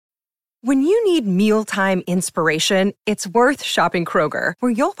When you need mealtime inspiration, it's worth shopping Kroger,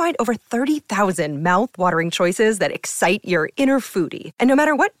 where you'll find over 30,000 mouth-watering choices that excite your inner foodie. And no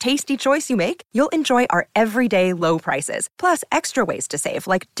matter what tasty choice you make, you'll enjoy our everyday low prices, plus extra ways to save,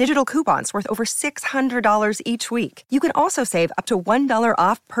 like digital coupons worth over $600 each week. You can also save up to $1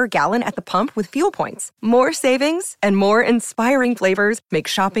 off per gallon at the pump with fuel points. More savings and more inspiring flavors make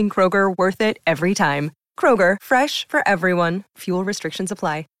shopping Kroger worth it every time. Kroger, fresh for everyone. Fuel restrictions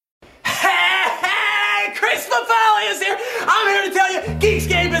apply. Chris Favale is here. I'm here to tell you,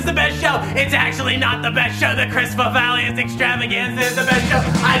 Geekscape is the best show. It's actually not the best show. The Chris Favale Extravaganza is the best show.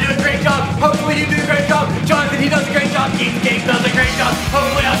 I do a great job. Hopefully you do a great job. Jonathan, he does a great job. Geekscape does a great job.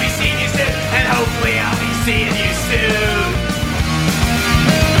 Hopefully I'll be seeing you soon. And hopefully I'll be seeing you soon.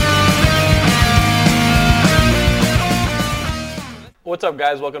 What's up,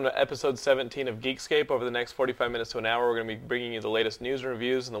 guys? Welcome to episode 17 of Geekscape. Over the next 45 minutes to an hour, we're going to be bringing you the latest news and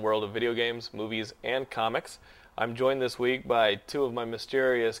reviews in the world of video games, movies, and comics. I'm joined this week by two of my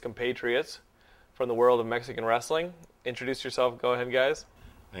mysterious compatriots from the world of Mexican wrestling. Introduce yourself. Go ahead, guys.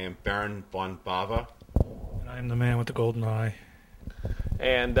 I am Baron Von Bava. And I am the man with the golden eye.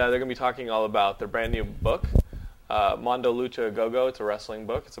 And they're going to be talking all about their brand new book, Mondo Lucha Go-Go. It's a wrestling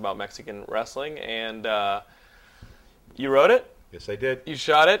book. It's about Mexican wrestling. And you wrote it? Yes, I did. You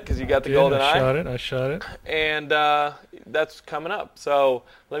shot it because you got the golden eye. I shot it. And that's coming up. So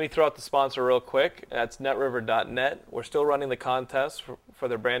let me throw out the sponsor real quick. That's netriver.net. We're still running the contest for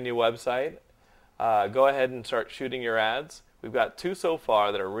their brand new website. Go ahead and start shooting your ads. We've got two so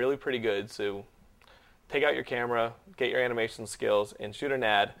far that are really pretty good. So take out your camera, get your animation skills, and shoot an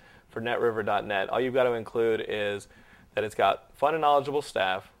ad for netriver.net. All you've got to include is that it's got fun and knowledgeable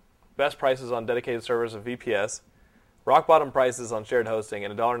staff, best prices on dedicated servers of VPS, rock bottom prices on shared hosting,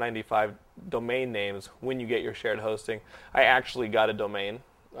 and $1.95 domain names when you get your shared hosting. I actually got a domain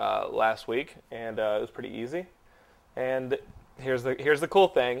last week, and it was pretty easy. And here's the cool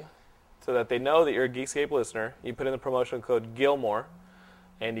thing, so that they know that you're a Geekscape listener. You put in the promotional code Gilmore,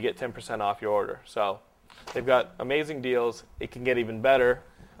 and you get 10% off your order. So they've got amazing deals. It can get even better.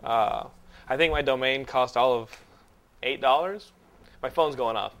 I think my domain cost all of $8. My phone's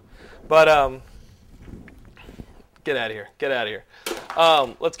going off, but Get out of here.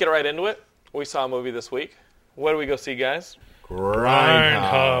 Let's get right into it. We saw a movie this week. What did we go see, guys?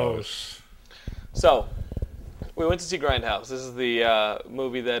 Grindhouse. So, we went to see Grindhouse. This is the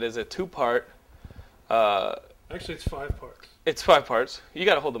movie that is a two-part. Actually, it's 5 parts. It's 5 parts. You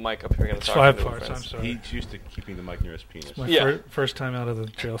got to hold the mic up if you're going to talk. 5 parts, I'm sorry. He's used to keeping the mic near his penis. It's my first time out of the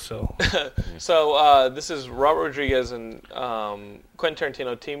jail cell. So, this is Robert Rodriguez and Quentin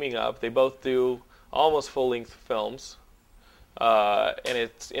Tarantino teaming up. They both do almost full-length films, and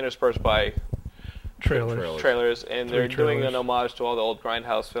it's interspersed by trailers, and they're doing an homage to all the old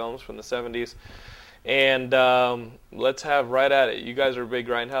Grindhouse films from the 70s. And let's have right at it. You guys are big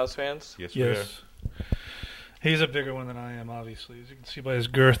Grindhouse fans? Yes, we are. He's a bigger one than I am, obviously, as you can see by his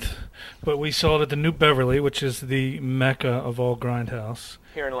girth. But we saw it at the New Beverly, which is the mecca of all Grindhouse.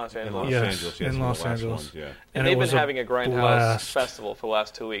 Here in Los Angeles. In Los Angeles. Yeah. And they've been having a Grindhouse festival for the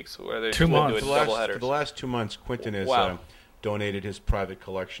last 2 weeks, where they're doing double headers. For the last 2 months, Quentin has donated his private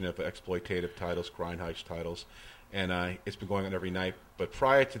collection of exploitative titles, Grindhouse titles, and it's been going on every night. But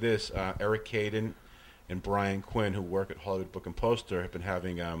prior to this, Eric Caden and Brian Quinn, who work at Hollywood Book and Poster, have been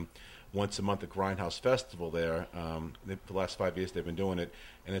having once a month a Grindhouse festival there. For the last 5 years they've been doing it,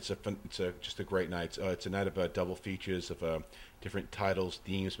 and it's just a great night. It's a night of double features of different titles,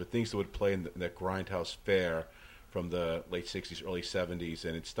 themes, but things that would play in the Grindhouse fair from the late 60s, early 70s,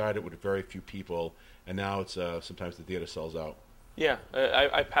 and it started with very few people, and now it's sometimes the theater sells out. Yeah,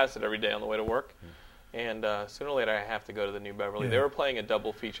 I pass it every day on the way to work, and sooner or later I have to go to the New Beverly. They were playing a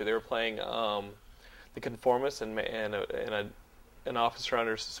double feature. They were playing The Conformist and an officer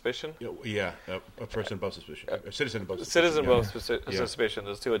under suspicion. A person above suspicion. A citizen above suspicion. Citizen above suspicion.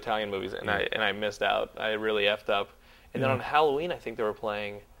 Those two Italian movies, and I missed out. I really effed up. And then on Halloween, I think they were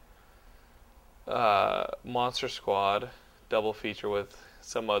playing Monster Squad double feature with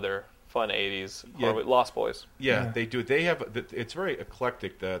some other fun 80s or with Lost Boys. Yeah, they do. They have it's very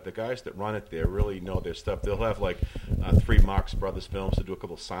eclectic. The guys that run it there really know their stuff. They'll have like 3 Marx Brothers films. They'll do a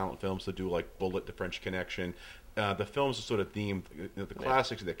couple of silent films. They'll do like Bullet, The French Connection. The films are sort of themed. The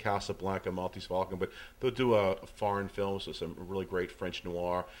classics are the Casablanca, Maltese Falcon, but they'll do foreign films with some really great French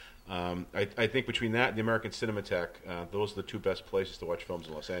noir. I think between that and the American Cinematheque, those are the 2 best places to watch films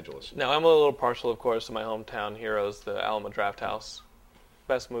in Los Angeles. Now, I'm a little partial, of course, to my hometown heroes, the Alamo Drafthouse.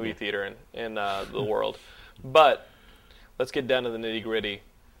 Best movie theater in the world. But let's get down to the nitty-gritty.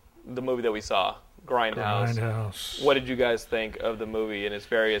 the movie that we saw, Grindhouse. What did you guys think of the movie and its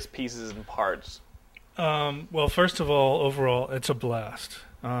various pieces and parts? Well, first of all, overall, it's a blast.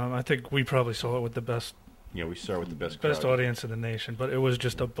 I think we probably saw it with the best. Yeah, we saw it with the best audience in the nation, but it was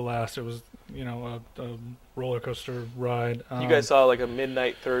just a blast. It was, a roller coaster ride. You guys saw like a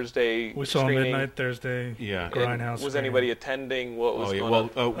midnight Thursday. We saw screening. a midnight Thursday. Yeah. Grindhouse. Was anybody attending? What was going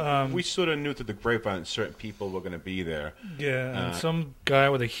on? We sort of knew through the grapevine certain people were going to be there. Yeah, and some guy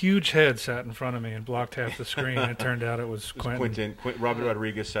with a huge head sat in front of me and blocked half the screen. It turned out it was Quentin. Robert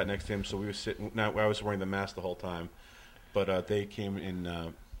Rodriguez sat next to him, so we were sitting. Now I was wearing the mask the whole time, but they came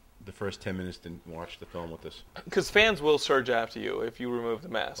in. The first 10 minutes didn't watch the film with us. Because fans will surge after you if you remove the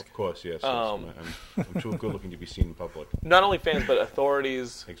mask. Of course, yes. I'm too good looking to be seen in public. Not only fans, but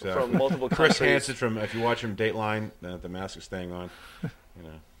authorities from multiple countries. Chris Hansen from, if you watch him Dateline, the mask is staying on.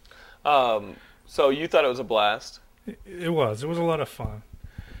 So you thought it was a blast? It was. It was a lot of fun.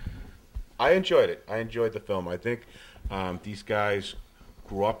 I enjoyed it. I enjoyed the film. I think these guys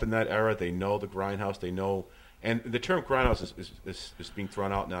grew up in that era. They know the Grindhouse. They know... And the term Grindhouse is being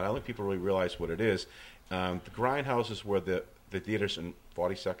thrown out now. I don't think people really realize what it is. The Grindhouses were the theaters in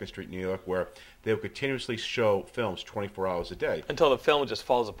 42nd Street, New York, where they would continuously show films 24 hours a day. Until the film just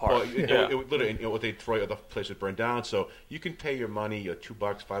falls apart. Well, it would literally, they'd throw other places burn down. So you can pay your money, $2,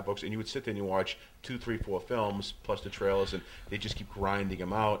 $5, and you would sit there and you watch 2, 3, 4 films, plus the trailers, and they just keep grinding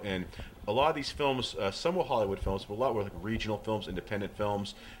them out. And a lot of these films, some were Hollywood films, but a lot were like regional films, independent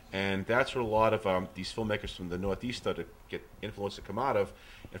films. And that's where a lot of these filmmakers from the Northeast started to get influence to come out of.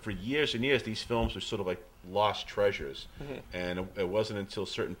 And for years and years, these films were sort of like lost treasures. Mm-hmm. And it wasn't until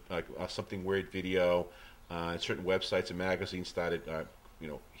certain Something Weird Video and certain websites and magazines started,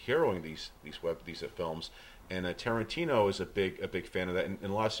 heroing these films. And Tarantino is a big fan of that.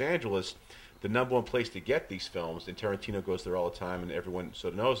 In Los Angeles, the number one place to get these films, and Tarantino goes there all the time, and everyone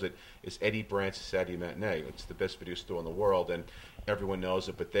sort of knows it, is Eddie Brandt's Saturday Matinee. It's the best video store in the world, and everyone knows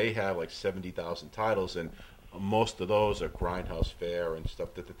it. But they have like 70,000 titles, and most of those are Grindhouse fare and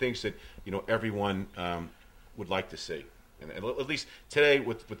stuff. The things that everyone would like to see. And at least today,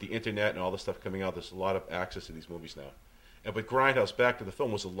 with the internet and all the stuff coming out, there's a lot of access to these movies now. But Grindhouse, back to the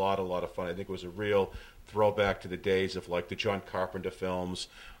film, was a lot of fun. I think it was a real throwback to the days of like the John Carpenter films,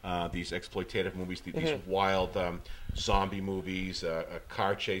 these exploitative movies, these wild zombie movies,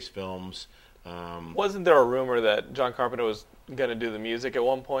 car chase films. Wasn't there a rumor that John Carpenter was going to do the music at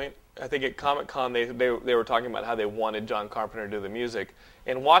one point? I think at Comic-Con they were talking about how they wanted John Carpenter to do the music.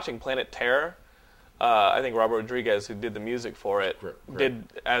 And watching Planet Terror, I think Robert Rodriguez, who did the music for it, did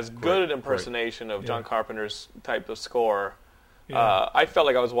as good an impersonation of John Carpenter's type of score. Yeah. I felt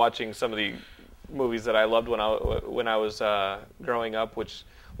like I was watching some of the movies that I loved when I was growing up, which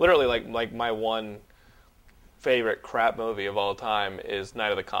literally like my one favorite crap movie of all time is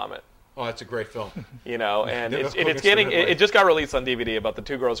Night of the Comet. Oh, that's a great film. And it just got released on DVD about the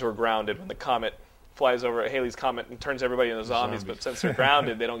two girls who were grounded when the comet flies over Halley's Comet and turns everybody into zombies. But since they're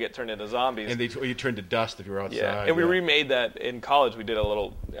grounded, they don't get turned into zombies. And you turn to dust if you're outside. Yeah, and we remade that in college. We did a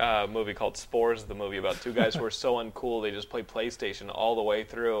little movie called Spores, the movie about two guys who are so uncool they just play PlayStation all the way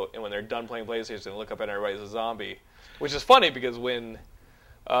through, and when they're done playing PlayStation, they look up and everybody's a zombie. Which is funny because when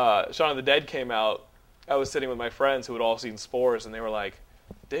Shaun of the Dead came out, I was sitting with my friends who had all seen Spores, and they were like,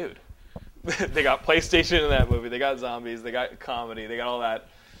 dude, they got PlayStation in that movie, they got zombies, they got comedy, they got all that.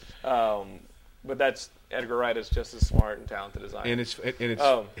 But that's Edgar Wright is just as smart and talented as I am. And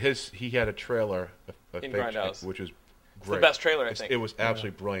he had a trailer in Grindhouse, which was great. It's the best trailer, I think. It was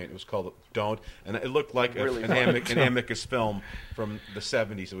absolutely brilliant. It was called Don't, and it looked like really an Amicus film from the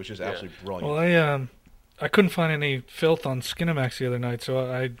 70s. It was just absolutely brilliant. Well, I couldn't find any filth on Skinamax the other night, so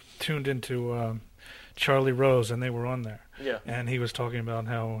I tuned into Charlie Rose, and they were on there. Yeah. And he was talking about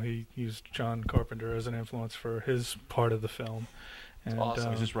how he used John Carpenter as an influence for his part of the film. And,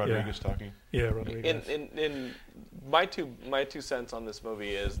 awesome. Is this Rodriguez talking? Yeah, Rodriguez. In my two cents on this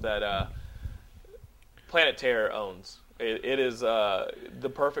movie is that Planet Terror owns. It is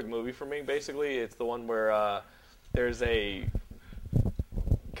the perfect movie for me. Basically, it's the one where there's a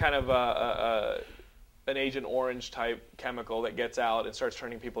kind of an Agent Orange type chemical that gets out and starts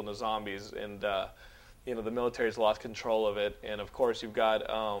turning people into zombies, and the military's lost control of it, and of course you've got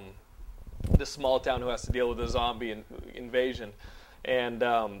this small town who has to deal with a zombie invasion. And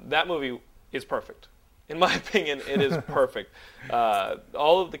that movie is perfect. In my opinion, it is perfect.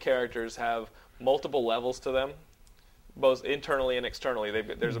 All of the characters have multiple levels to them, both internally and externally.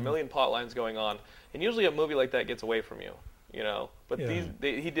 There's a million plot lines going on, and usually a movie like that gets away from you, But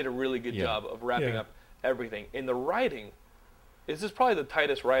he did a really good job of wrapping up everything. And the writing this is probably the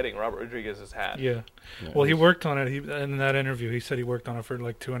tightest writing Robert Rodriguez has had. Yeah. Well, he worked on it. In that interview, he said he worked on it for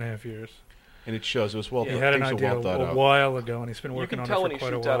like 2.5 years. And it shows. It was well. He had an idea a while ago, and he's been working on it for quite a while. You can tell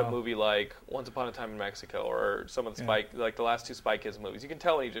when he shoots out a movie like Once Upon a Time in Mexico or some of the like the last two Spy Kids movies. You can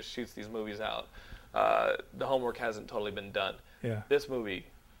tell when he just shoots these movies out. The homework hasn't totally been done. Yeah. This movie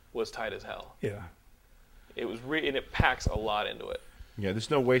was tight as hell. Yeah. It was and it packs a lot into it. Yeah,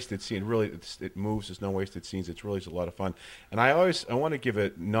 there's no wasted scene. Really, it moves. There's no wasted scenes. It's really a lot of fun. And I want to give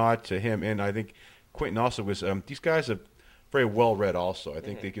a nod to him, and I think Quentin also was. These guys are very well read. Also, I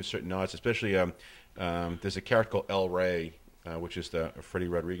think they give certain nods, especially. There's a character called El Rey, which is the Freddy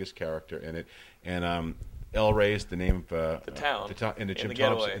Rodriguez character in it, and El Rey is the name of the town in the Jim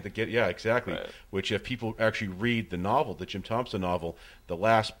Thompson. Yeah, exactly. Right. Which, if people actually read the novel, the Jim Thompson novel, the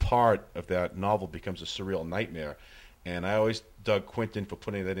last part of that novel becomes a surreal nightmare. And I always dug Quentin for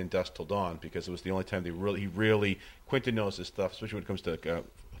putting that in Dusk Till Dawn because it was the only time Quentin knows his stuff, especially when it comes to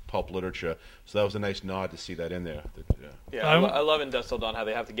pulp literature. So that was a nice nod to see that in there. I love in Dusk Till Dawn how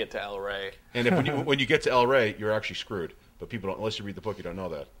they have to get to El Rey. And if when you get to El Rey, you're actually screwed. But people don't, unless you read the book, you don't know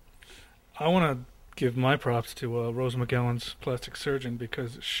that. I want to give my props to Rose McGowan's plastic surgeon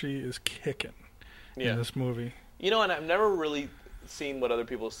because she is kicking in this movie. You know, and I've never really seen what other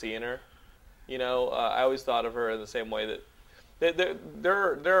people see in her. You know, I always thought of her in the same way that there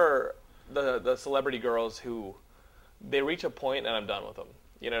are the celebrity girls who they reach a point and I'm done with them.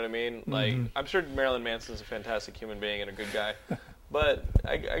 You know what I mean? Like, I'm sure Marilyn Manson's a fantastic human being and a good guy, but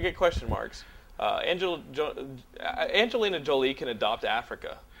I get question marks. Angelina Jolie can adopt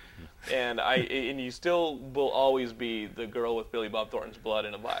Africa, and you still will always be the girl with Billy Bob Thornton's blood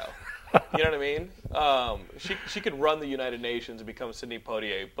in a vial. You know what I mean? She could run the United Nations and become Sidney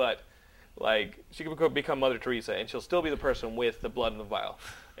Poitier, but like she could become Mother Teresa, and she'll still be the person with the blood in the vial.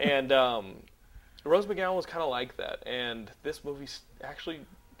 And Rose McGowan was kind of like that, and this movie actually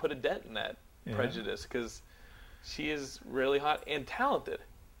put a dent in that prejudice because she is really hot and talented.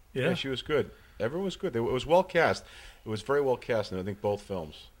 Yeah, she was good. Everyone was good. It was well cast. It was very well cast in, I think, both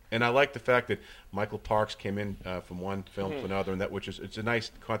films. And I like the fact that Michael Parks came in from one film to another, and it's a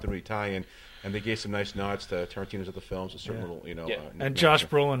nice continuity tie-in. And they gave some nice nods to Tarantino's other films, a certain little, and Josh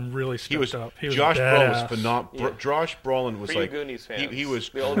Brolin really stepped up. Josh Brolin was phenomenal. Yeah. Josh Brolin was For you Goonies fans, he was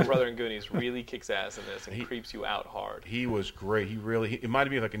the older brother in Goonies really kicks ass in this and creeps you out hard. He was great. It reminded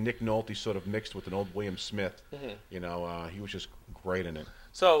me of like a Nick Nolte sort of mixed with an old William Smith. He was just great in it.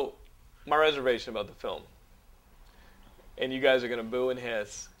 So, my reservation about the film, and you guys are going to boo and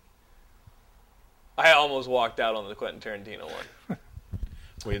hiss. I almost walked out on the Quentin Tarantino one.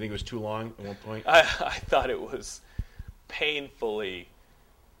 Well, you think it was too long at one point? I thought it was painfully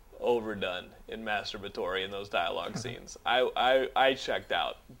overdone and masturbatory in those dialogue scenes. I checked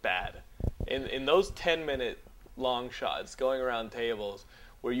out bad. In those 10-minute long shots going around tables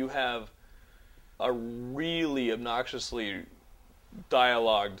where you have a really obnoxiously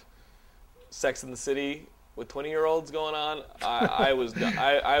dialogued Sex in the City with 20-year-olds going on, I was done.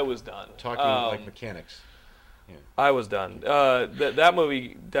 Talking like mechanics. Yeah. I was done. That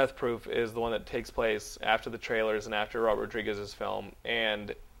movie, Death Proof, is the one that takes place after the trailers and after Robert Rodriguez's film,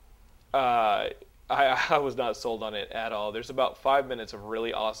 and I was not sold on it at all. There's about 5 minutes of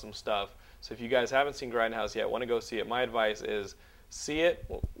really awesome stuff. So if you guys haven't seen Grindhouse yet, want to go see it, my advice is see it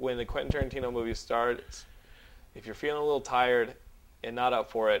when the Quentin Tarantino movie starts. If you're feeling a little tired and not up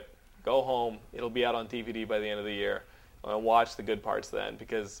for it, go home. It'll be out on DVD by the end of the year. Watch the good parts then,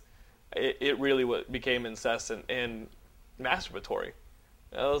 because it really became incessant and masturbatory.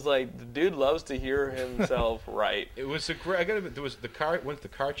 I was like, the dude loves to hear himself right. It was a great. The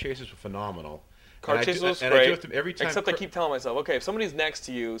car chases were phenomenal. Car chases was great. Every time, except I keep telling myself, okay, if somebody's next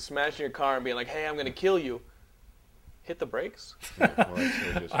to you, smashing your car and being like, "Hey, I'm going to kill you," hit the brakes.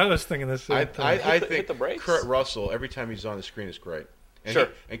 I was thinking this. I think hit the brakes. Kurt Russell, every time he's on the screen, is great. And sure.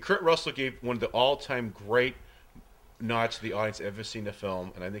 And Kurt Russell gave one of the all-time great nods to the audience ever seen the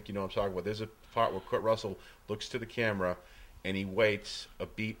film, and I think you know what I'm talking about. There's a part where Kurt Russell looks to the camera, and he waits a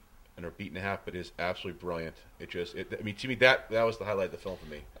beat or a beat and a half, but it's absolutely brilliant. To me, that was the highlight of the film for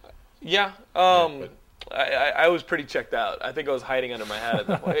me. Yeah. I was pretty checked out. I think I was hiding under my hat at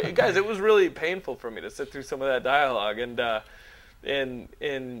that point. Guys, it was really painful for me to sit through some of that dialogue, and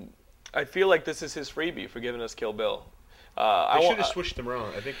I feel like this is his freebie for giving us Kill Bill. They should have switched them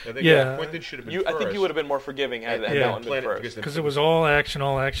around. I think Quentin should have been first. I think you would have been more forgiving had that one been first. Because it was all action,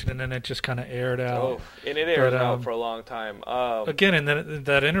 and then it just kind of aired out. Oh, and it aired out for a long time. Again, in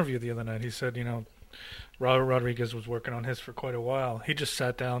that interview the other night, he said, Robert Rodriguez was working on his for quite a while. He just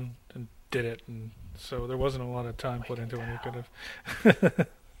sat down and did it, and so there wasn't a lot of time put into it. He could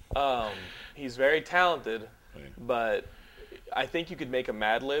have. He's very talented, but I think you could make a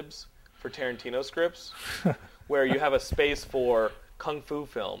Mad Libs for Tarantino scripts where you have a space for kung fu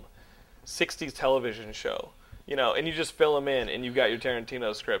film, 60s television show, you know, and you just fill them in, and you've got your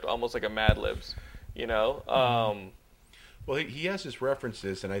Tarantino script, almost like a Mad Libs, you know. Well, he has his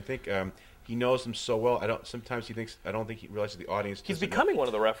references, and I think he knows them so well. I don't think he realizes the audience. He's becoming one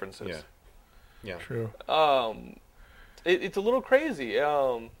of the references. Yeah. True. It's a little crazy.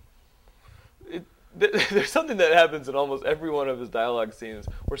 There's something that happens in almost every one of his dialogue scenes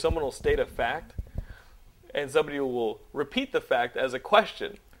where someone will state a fact, and somebody will repeat the fact as a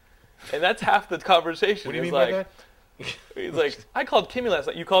question, and that's half the conversation. What do you mean by that? He's like, I called Kimmy last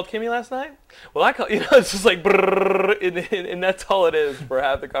night. You called Kimmy last night? Well, I called. You know, it's just like, and that's all it is for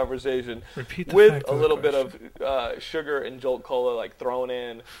half the conversation. Repeat the with fact a of the little bit question. of sugar and Jolt Cola like thrown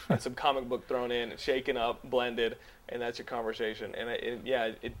in, and some comic book thrown in, and shaken up, blended, and that's your conversation. And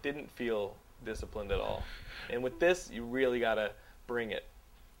it didn't feel disciplined at all. And with this, you really gotta bring it.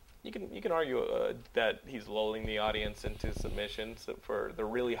 You can argue that he's lulling the audience into submission for the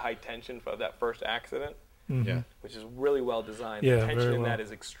really high tension for that first accident. Mm-hmm. Yeah. Which is really well designed. Yeah, the tension very in well. that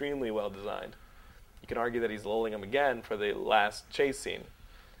is extremely well designed. You can argue that he's lulling him again for the last chase scene,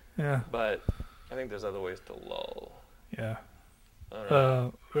 Yeah. but I think there's other ways to lull. Yeah. I don't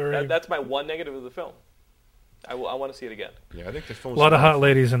know. Very. That's my one negative of the film. I want to see it again. Yeah, I think the film. A lot of hot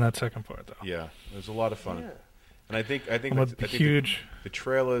ladies in that second part, though. Yeah, it was a lot of fun. Yeah. And I think I'm a huge. the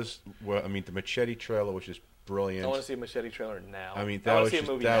trailers. Well, I mean, the Machete trailer, which is brilliant. I want to see a Machete trailer now. I mean, I that want was to see a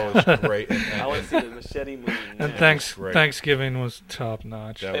movie that now. was great. I want to see the Machete movie now. And great. Thanksgiving was top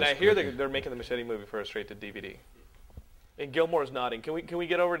notch. That And was I hear great. they're making the Machete movie for a straight to DVD. And Gilmore's nodding. Can we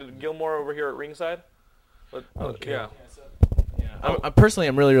get over to Gilmore over here at ringside? Okay. Yeah. I'm personally,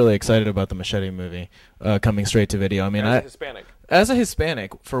 I'm really, really excited about the Machete movie coming straight to video. I mean, As a Hispanic. as a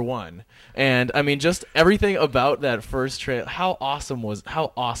Hispanic, for one, and I mean, just everything about that first trailer. How awesome was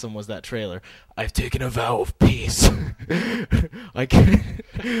that trailer? I've taken a vow of peace.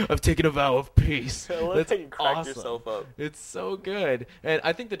 I've taken a vow of peace. I love That's how you cracked awesome. yourself up. It's so good, and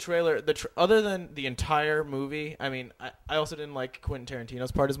I think the trailer, other than the entire movie, I mean, I also didn't like Quentin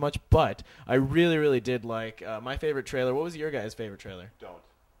Tarantino's part as much, but I really, really did like my favorite trailer. What was your guys' favorite trailer?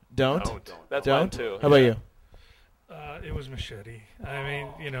 Don't. That's Don't? mine too. How about you? It was Machete. I mean,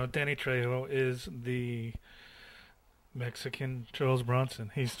 Danny Trejo is the Mexican Charles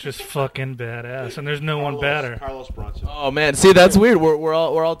Bronson. He's just fucking badass, and there's no one better. Carlos Bronson. Oh man, see that's weird. We're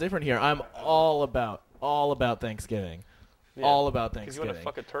all different here. I'm all about Thanksgiving. Yeah. All about Because you Thanksgiving. want to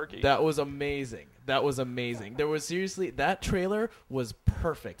fuck a turkey. That was amazing. There was seriously, that trailer was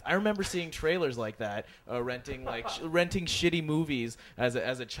perfect. I remember seeing trailers like that, renting shitty movies as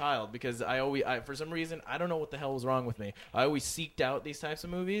a child, because I for some reason, I don't know what the hell was wrong with me. I always seeked out these types of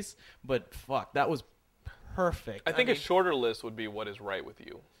movies, but fuck, that was perfect. I think a shorter list would be What Is Right With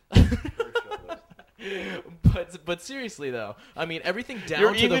You. But seriously though, I mean everything down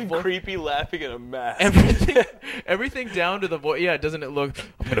You're to even the creepy laughing in a mask. everything down to the voice. Yeah, doesn't it look?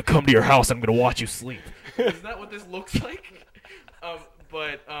 I'm gonna come to your house. I'm gonna watch you sleep. Isn't that what this looks like?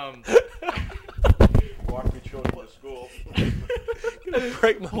 Walk your children to school.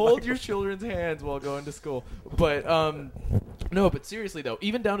 Hold your children's hands while going to school. But no, but seriously though,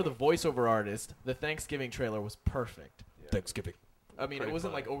 even down to the voiceover artist, the Thanksgiving trailer was perfect. Thanksgiving. I mean, it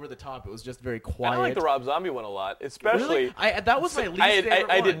wasn't like over the top. It was just very quiet. I like the Rob Zombie one a lot, especially. Really? That was my least favorite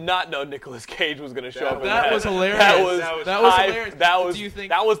I one. did not know Nicolas Cage was going to show up. In That was hilarious. That was hilarious.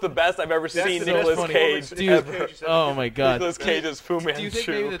 That was the best I've ever seen so Nicolas funny. Cage Dude, ever. oh my god. Nicolas Cage is Fu Manchu.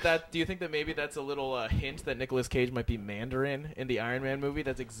 Do you think that maybe that's a little hint that Nicolas Cage might be Mandarin in the Iron Man movie?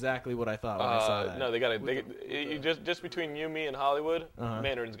 That's exactly what I thought when I saw that. No, they got to. Just between you, me, and Hollywood,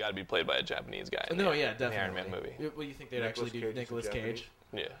 Mandarin's got to be played by a Japanese guy. No, yeah, definitely. In the Iron Man movie. Well, you think they'd actually do Nicolas Cage?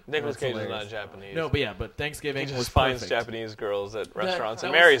 Yeah, Nicolas Cage is hilarious. not Japanese. No, but Thanksgiving he was just finds perfect. Japanese girls at restaurants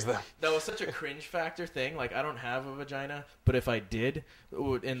and that marries was, them. That was such a cringe factor thing. Like, I don't have a vagina, but if I did,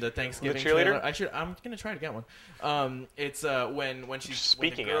 in the Thanksgiving cheerleader? trailer, I'm gonna try to get one. It's when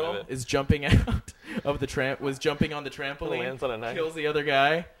Speaking when the girl out of it. is jumping out of the was jumping on the trampoline, Lands on a knife. kills the other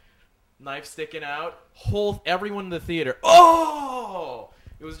guy, knife sticking out, everyone in the theater. Oh!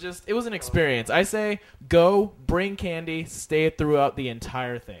 It was an experience. I say, go, bring candy, stay throughout the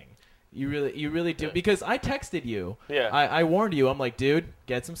entire thing. You really do. Because I texted you. Yeah. I warned you. I'm like, dude,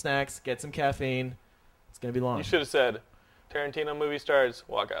 get some snacks, get some caffeine. It's going to be long. You should have said, Tarantino movie starts,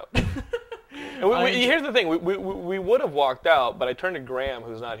 walk out. And here's the thing. We would have walked out, but I turned to Graham,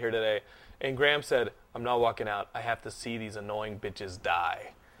 who's not here today, and Graham said, I'm not walking out. I have to see these annoying bitches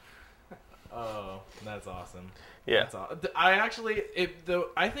die. Oh, that's awesome. Yeah.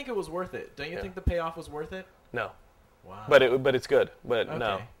 I think it was worth it. Don't you think the payoff was worth it? No. Wow. But it's good. But Okay.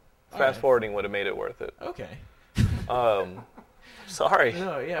 no, All fast right. forwarding would have made it worth it. Okay. Sorry.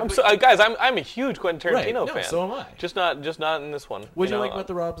 No, yeah, Guys, I'm a huge Quentin Right. Tarantino No, fan. so am I. Just not in this one. What'd you know, like about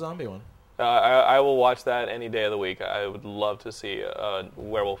the Rob Zombie one? I will watch that any day of the week. I would love to see a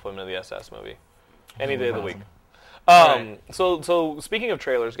Werewolf Women of the SS movie. Any day of the week. So speaking of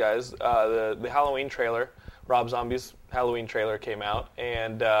trailers, guys, the Halloween trailer, Rob Zombie's Halloween trailer came out,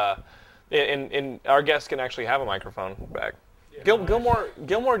 and our guest can actually have a microphone back. Yeah,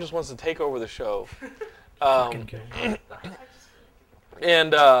 Gilmore just wants to take over the show.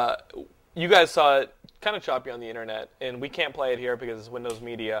 And you guys saw it kind of choppy on the internet, and we can't play it here because it's Windows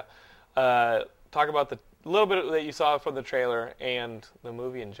Media. Talk about the little bit that you saw from the trailer and the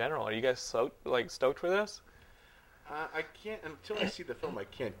movie in general. Are you guys stoked for this? I can't until I see the film. I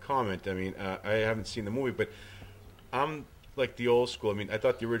can't comment. I mean, I haven't seen the movie, but I'm like the old school. I mean, I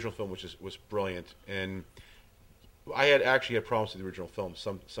thought the original film was brilliant, and I actually had problems with the original film.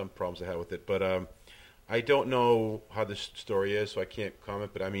 Some problems I had with it, but I don't know how this story is, so I can't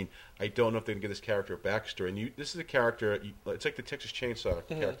comment. But I mean, I don't know if they can give this character a backstory. And this is a character. It's like the Texas Chainsaw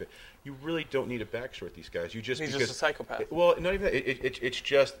character. You really don't need a backstory with these guys. He's just a psychopath. Well, not even that. It's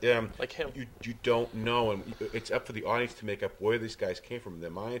just like him. You don't know, and it's up for the audience to make up where these guys came from in their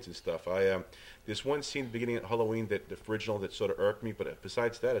minds and stuff. There's one scene at the beginning of Halloween the original that sort of irked me, but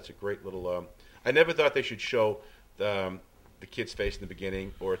besides that, it's a great little. I never thought they should show the kid's face in the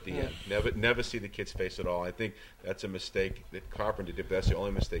beginning or at the end. Never see the kid's face at all. I think that's a mistake that Carpenter did, but that's the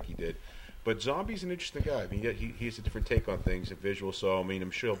only mistake he did. But Zombie's an interesting guy. I mean, he has a different take on things, a visual. So I mean,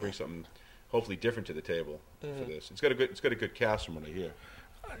 I'm sure he'll bring something hopefully different to the table for this. It's got a good cast from what I hear.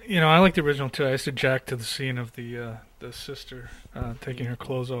 You know, I like the original too. I used to jack to the scene of the sister taking her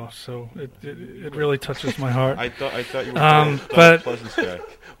clothes off, so it really touches my heart. I thought you were but Pleasant guy.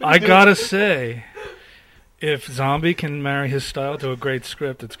 I gotta say, if Zombie can marry his style to a great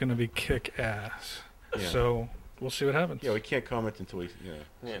script, it's going to be kick-ass. Yeah. So we'll see what happens. Yeah, we can't comment until we.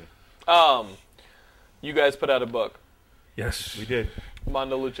 Yeah. You guys put out a book. Yes, we did.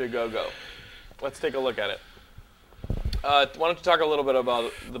 Mondo Lucha Go-Go. Let's take a look at it. Why don't you talk a little bit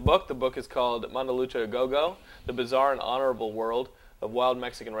about the book? The book is called Mondo Lucha Go-Go, The Bizarre and Honorable World of Wild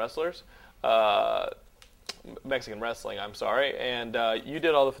Mexican Wrestlers. Mexican wrestling, I'm sorry. And you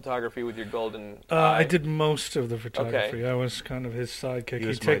did all the photography with your golden eye. I did most of the photography. Okay. I was kind of his sidekick.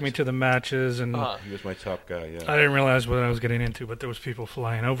 He'd take me to the matches, and he was my top guy, yeah. I didn't realize what I was getting into, but there was people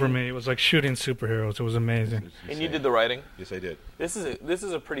flying over me. It was like shooting superheroes. It was amazing. And you did the writing? Yes, I did. This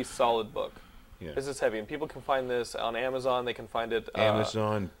is a pretty solid book. Yeah. This is heavy, and people can find this on Amazon. They can find it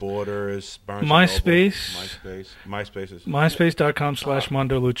Amazon, Borders, Barnes MySpace. MySpace is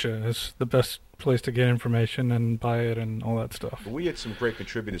MySpace.com/Mondo Lucha is the best place to get information and buy it and all that stuff. We had some great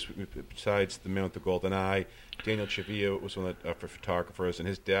contributors besides the man with the golden eye. Daniel Chavilla was one of the photographers, and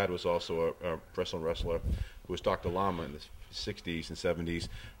his dad was also a wrestler who was Dr. Lama in the 60s and 70s.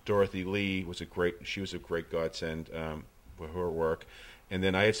 Dorothy Lee was a great godsend with her work. And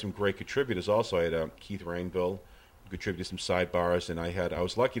then I had some great contributors also. I had Keith Rainville, who contributed some sidebars, and I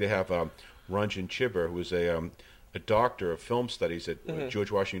was lucky to have Ranjan Chibber, who was a doctor of film studies at George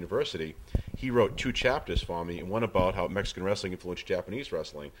Washington University. He wrote 2 chapters for me, and one about how Mexican wrestling influenced Japanese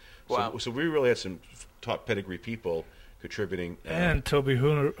wrestling. Wow. So we really had some top pedigree people contributing. And Toby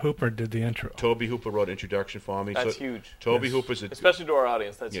Hooper did the intro. Toby Hooper wrote an introduction for me. That's huge. Toby Hooper's especially to our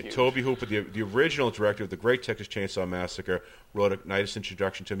audience. That's huge. Toby Hooper, the original director of the Great Texas Chainsaw Massacre, wrote a nice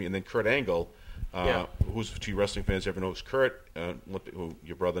introduction to me, and then Kurt Angle, who's to wrestling fans ever knows Kurt, who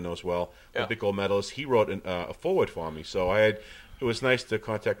your brother knows well, Olympic gold medalist. He wrote a foreword for me, so it was nice to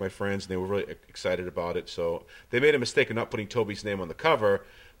contact my friends, and they were really excited about it. So they made a mistake of not putting Toby's name on the cover.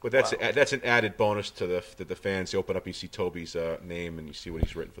 But that's an added bonus to the fans. You open up and you see Toby's name and you see what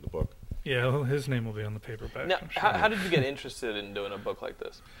he's written for the book. Yeah, well, his name will be on the paperback. Now, sure. how did you get interested in doing a book like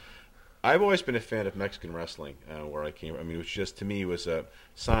this? I've always been a fan of Mexican wrestling where I came. I mean, it was just, to me, it was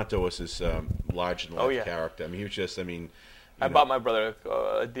Santo was this large-than-life character. I mean, he was just, I bought my brother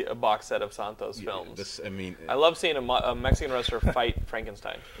a box set of Santos films. I love seeing a Mexican wrestler fight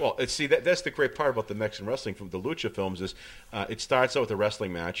Frankenstein. Well, that's the great part about the Mexican wrestling from the Lucha films is it starts out with a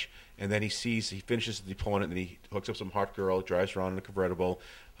wrestling match, and then he finishes the opponent, and he hooks up some hot girl, drives around in a convertible,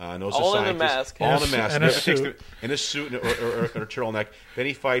 knows all the in a mask. All in a mask. And a suit. In a suit or a turtleneck. Then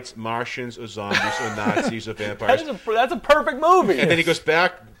he fights Martians or zombies or Nazis or vampires. That's a perfect movie. And then he goes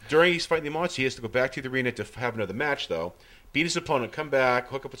back, during he's fighting the monster, he has to go back to the arena to have another match, though. Beat his opponent, come back,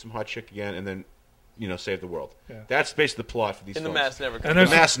 hook up with some hot chick again, and then save the world. Yeah. That's basically the plot for these And the films. mask never And comes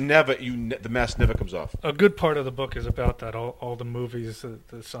there's- The mask never comes off. A good part of the book is about that. All the movies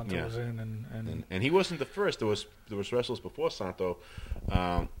that Santo Yeah. was in, and And he wasn't the first. There was wrestlers before Santo.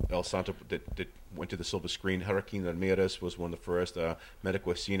 El Santo that went to the silver screen. Hurricane Ramirez was one of the first.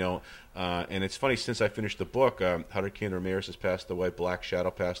 Medico Asino. And it's funny, since I finished the book, Hurricane Ramirez has passed away. Black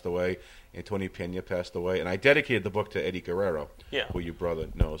Shadow passed away. Antonio Pena passed away. And I dedicated the book to Eddie Guerrero, Yeah. who your brother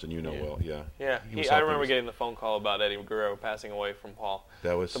knows and you know well. Yeah. Yeah, He was I helping remember us. getting the phone call about Eddie Guerrero passing away from Paul.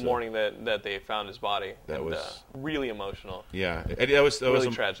 That was the morning that they found his body. That and, was- really emotional. Yeah, Eddie, that was Really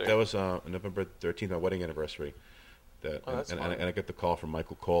tragic. That was November 13th, my wedding anniversary. That's and fun. I got the call from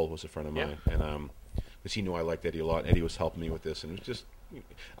Michael Cole, who was a friend of Yeah. mine, and because he knew I liked Eddie a lot. Eddie was helping me with this, and it was just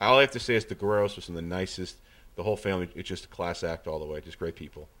all I have to say is the Guerreros were some of the nicest. The whole family, it's just a class act all the way. Just great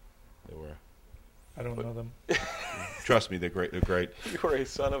people. They were. I don't know them. Trust me, they're great. They're great. You were a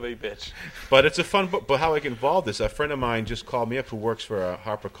son of a bitch. But it's a fun book. But how I get involved is a friend of mine just called me up who works for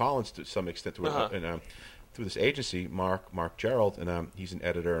HarperCollins to some extent through this agency, Mark Gerald, and he's an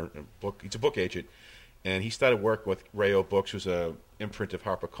editor and he's a book agent, and he started working with Rayo Books, who's a imprint of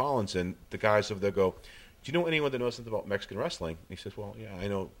HarperCollins, and the guys over there go, "Do you know anyone that knows something about Mexican wrestling?" And he says, "Well, yeah, I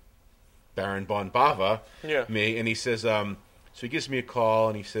know Baron Bon Bava." Yeah. Me, and he says, so he gives me a call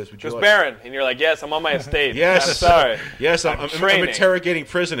and he says, "Would you Goes like?" Baron, and you're like, yes, I'm on my estate. Yes, I'm sorry. Yes, I'm training. interrogating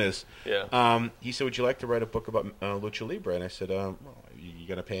prisoners. Yeah. He said, "Would you like to write a book about Lucha Libre?" And I said, "Well, you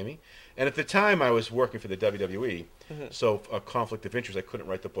gonna pay me?" And at the time, I was working for the WWE, so a conflict of interest. I couldn't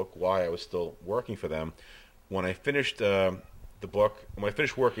write the book while I was still working for them. When I finished the book, when I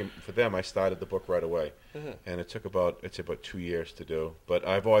finished working for them, I started the book right away, and it took about 2 years to do. But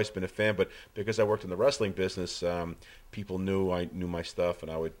I've always been a fan. But because I worked in the wrestling business, people knew I knew my stuff,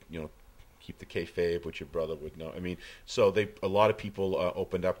 and I would keep the kayfabe, which your brother would know. I mean, so a lot of people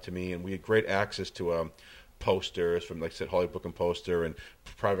opened up to me, and we had great access to posters from, like I said, Hollywood Book and Poster, and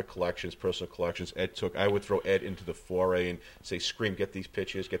private collections, personal collections. I would throw Ed into the foray and say, "Scream, get these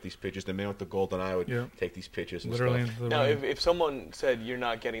pictures." The man with the golden eye would take these pictures and Literally stuff. into the Now, ring. if someone said you're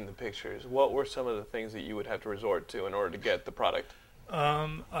not getting the pictures, what were some of the things that you would have to resort to in order to get the product?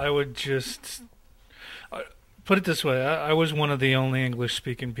 I would just put it this way: I was one of the only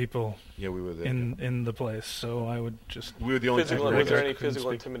English-speaking people Yeah, we were there. in the place, so I would just. We were the only Physical, two. was there any couldn't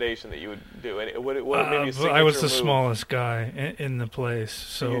physical speak. intimidation that you would do? Any, what maybe a I was the signature move? smallest guy in the place,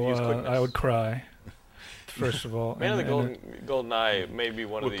 so you'd use I quickness. would cry. First of all, Man of the and- Golden Eye may be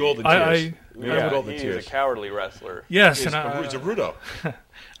one With of the. golden I- tears. Yeah, golden he's tears. a cowardly wrestler. yes, He's and a Rudo.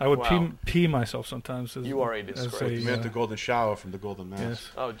 I would Wow. pee myself sometimes. You are a disgrace. The man with the golden shower from the Golden Mask.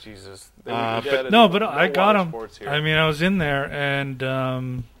 yes. Oh Jesus! No, but I got him. Here. I mean, I was in there, and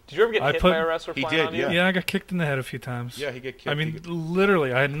did you ever get I hit put- by a wrestler He flying did, on you? yeah. I got kicked in the head a few times. Yeah, he get kicked. I He mean, get-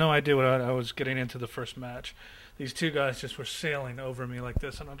 literally, I had no idea what I was getting into the first match. These two guys just were sailing over me like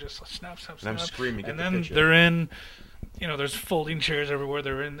this, and I'm just like, snap, snap, and I'm snap. screaming. And Get the then picture. they're in, there's folding chairs everywhere.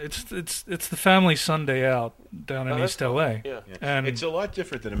 They're in. It's the family Sunday out down in Oh, that's East LA. Yeah. Yeah. And It's a lot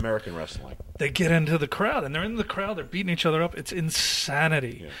different than American wrestling. they get into the crowd, and they're in the crowd. They're beating each other up. It's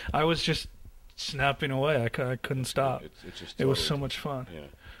insanity. Yeah. I was just snapping away. I couldn't stop. It's just It was totally so much fun. Yeah,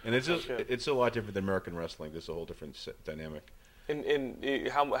 and it's a lot different than American wrestling. There's a whole different dynamic. And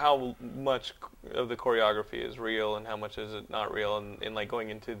how much of the choreography is real, and how much is it not real? And like going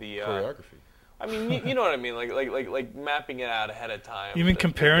into the Choreography. I mean, you know what I mean, like mapping it out ahead of time. You mean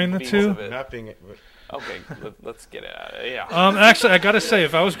comparing the beats two? of it. Mapping it. Okay, let's get it out. Yeah. Actually, I gotta say,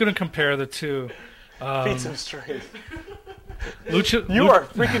 if I was gonna compare the two, Feet some strength. Lucha. You are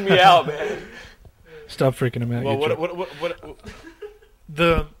freaking me out, man. Stop freaking him out. Well, you what? jerk.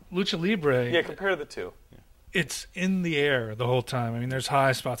 The Lucha Libre. Yeah, compare the two. It's in the air the whole time. I mean, there's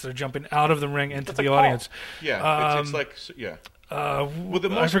high spots. They're jumping out of the ring into It's the a call. audience. Yeah, it's like yeah. The I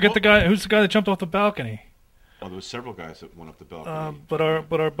most- forget the guy. Who's the guy that jumped off the balcony? Oh, there was several guys that went up the balcony. But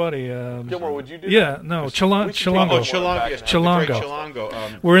our buddy. Gilmore, would you do Yeah, that? no, We should take Chilongo. Oh, one Chilongo, back yes, now. Chilongo. the great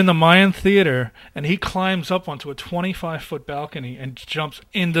Chilongo. We're in the Mayan Theater, and he climbs up onto a 25-foot balcony and jumps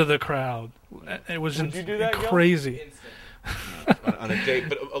into the crowd. It was Would you do that, Gil? crazy. on a date,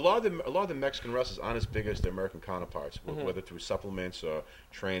 but a lot of the Mexican wrestlers aren't as big as their American counterparts, whether through supplements or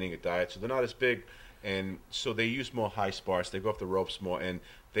training or diet. So they're not as big, and so they use more high sparks. They go off the ropes more, and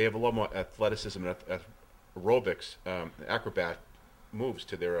they have a lot more athleticism and aerobics, acrobat moves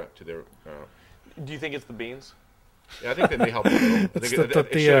to their. Do you think it's the beans? Yeah, I think that may help a little. I It's think the it gives a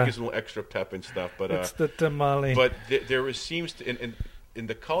tortilla. little extra pep and stuff, but It's the tamale. but there seems to in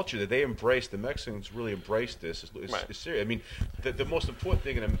the culture that they embrace, the Mexicans really embrace this. It's Right. serious. I mean, the most important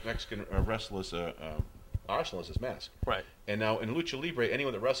thing in a Mexican wrestler's arsenal is his mask. Right. And now in Lucha Libre,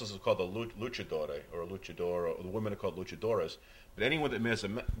 anyone that wrestles is called a luchador or a luchador, or the women are called luchadoras. But anyone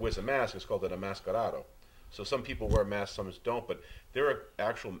that wears a mask is called an enmascarado. So some people wear masks, some don't. But there are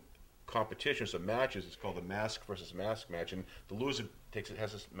actual competitions of matches. It's called a mask versus mask match, and the loser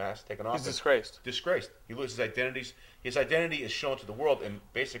has his mask taken off. He's disgraced. He loses identities. His identity is shown to the world, and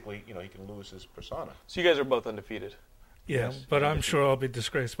basically, he can lose his persona. So you guys are both undefeated. Yeah, Yes. but I'm sure I'll be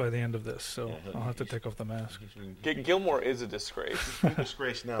disgraced by the end of this, so I'll have to take off the mask. Gilmore is a disgrace. He's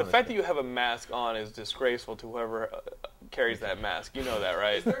disgraced now. The fact that you have a mask on is disgraceful to whoever carries that mask. You know that,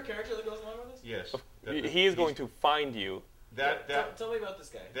 right? Is there a character that goes along with this? Yes. He is going to find you. Tell me about this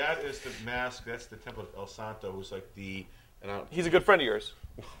guy. That is the mask. That's the Temple of El Santo, who's like He's a good friend of yours.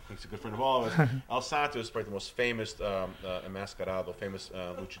 He's a good friend of all of us. El Santo is probably the most famous enmascarado, famous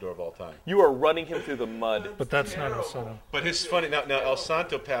luchador of all time. You are running him through the mud. But that's not El Santo. But his funny now El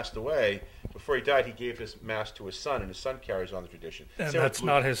Santo passed away. Before he died, he gave his mask to his son, and his son carries on the tradition. And Same that's with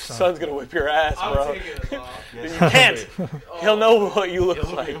not his son. Son's gonna whip your ass, bro. I'm taking this off. Yes. You can't. He'll know what you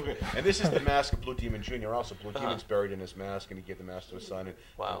look like. And this is the mask of Blue Demon Jr. Also, Blue Demon's buried in his mask, and he gave the mask to his son. And,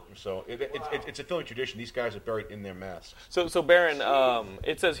 Wow. So it's a film tradition. These guys are buried in their masks. So Baron,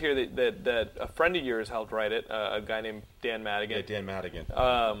 it says here that a friend of yours helped write it, a guy named Dan Madigan. Yeah, Dan Madigan.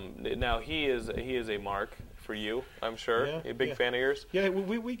 Now he is a mark for you, I'm sure. Yeah, A big fan of yours. Yeah,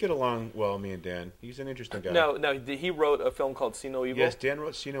 we get along well, me and Dan. He's an interesting guy. Now he wrote a film called See No Evil. Yes, Dan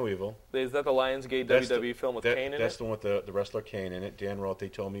wrote See No Evil. Is that the Lionsgate WWE film with Kane in That's it? the one with the wrestler Kane in it. Dan wrote. They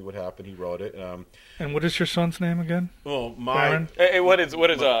told me what happened. He wrote it. And what is your son's name again? Well, Baron? Hey, what is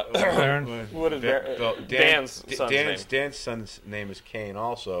Baron? what is Dan's son's name? Dan's son's name is Kane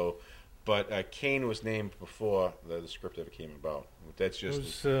also, but Kane was named before the script ever came about. That's It just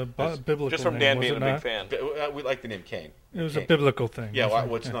was a biblical Just from name, Dan was being it a big not? fan. we like the name Kane. It was a Kane. biblical thing. Yeah, wasn't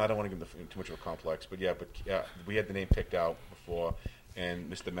well, it? it's not. I don't want to give him too much of a complex, but we had the name picked out before, and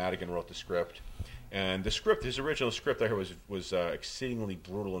Mr. Madigan wrote the script. And the script, his original script, I heard was exceedingly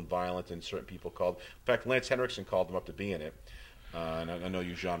brutal and violent, and certain people called. In fact, Lance Henriksen called him up to be in it. And I know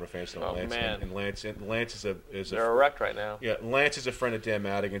you genre fans know Lance. Man. And Lance is They're erect right now. Yeah, Lance is a friend of Dan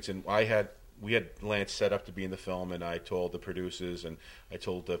Madigan's, and we had Lance set up to be in the film, and I told the producers and I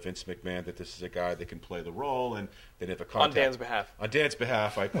told Vince McMahon that this is a guy that can play the role, and they never contacted. On Dan's behalf. On Dan's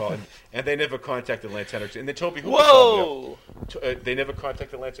behalf, I called, and they never contacted Lance Henriksen. And then Toby Hooper Whoa! called me up. They never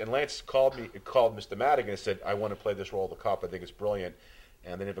contacted Lance, and Lance called Mr. Madigan and said, "I want to play this role of the cop. I think it's brilliant."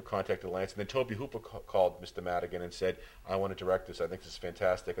 And they never contacted Lance. And then Toby Hooper called Mr. Madigan and said, "I want to direct this. I think this is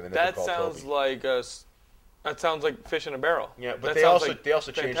fantastic." And they never That called sounds Toby. that sounds like fish in a barrel. Yeah, but That they sounds also like changed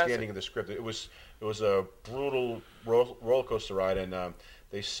the fantastic. ending of the script. It was a brutal roller coaster ride, and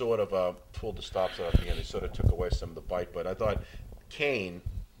they sort of pulled the stops out at the end. They sort of took away some of the bite. But I thought Kane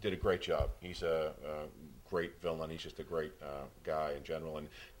did a great job. He's a great villain. He's just a great guy in general. And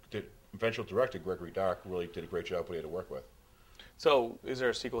the eventual director Gregory Dark really did a great job. What he had to work with. So, is there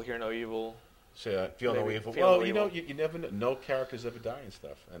a sequel here, No Evil? So Feel No Maybe Evil. Feel Well, No you know, Evil. you never know. No characters ever die and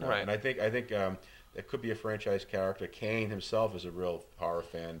stuff. And, Right. and I think it could be a franchise character. Kane himself is a real horror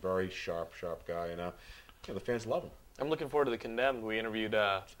fan, very sharp guy, and the fans love him. I'm looking forward to The Condemned. We interviewed.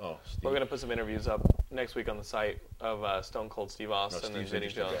 Steve. We're going to put some interviews up next week on the site of Stone Cold Steve Austin and Steve's Vinny an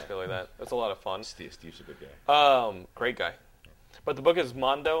interesting Jones, guy. feel like that. That's a lot of fun. Steve's a good guy. Great guy. But the book is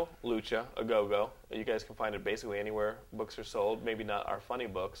Mondo Lucha, a Go-Go. You guys can find it basically anywhere books are sold. Maybe not our funny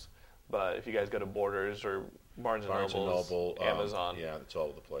books, but if you guys go to Borders or Barnes & Barnes & Nobles, Noble, Amazon. yeah, it's all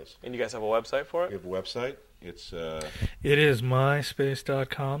over the place. And you guys have a website for We it? have a website. It's It is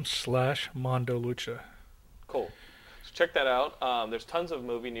myspace.com/MondoLucha. Cool. So check that out. There's tons of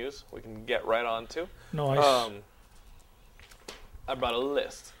movie news we can get right on to. Nice. I brought a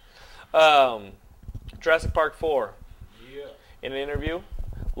list. Jurassic Park 4. Yeah. In an interview,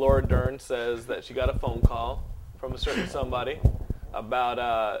 Laura Dern says that she got a phone call from a certain somebody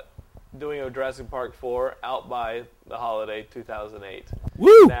about doing a Jurassic Park 4 out by the holiday 2008.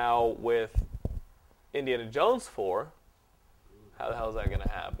 Woo! Now with Indiana Jones 4, how the hell is that going to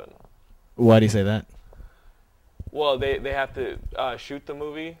happen? Why do you say that? Well, they have to shoot the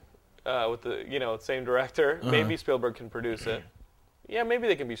movie with the same director. Maybe Spielberg can produce it. Yeah, maybe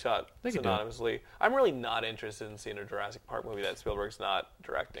they can be shot They could do it. synonymously. I'm really not interested in seeing a Jurassic Park movie that Spielberg's not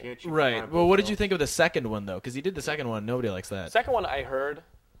directing. can't you Right. find Well, what did both you think of the second one, though? Because he did the second one. Nobody likes that. Second one, I heard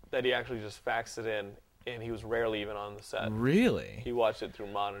that he actually just faxed it in, and he was rarely even on the set. Really? He watched it through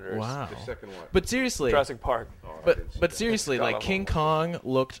monitors. Wow. The second one. But seriously, Jurassic Park. Oh, I didn't see but that. seriously, God, like I'm King almost- Kong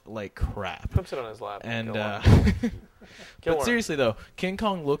looked like crap. Come sit on his lap. And Gilmore. but Gilmore. seriously though, King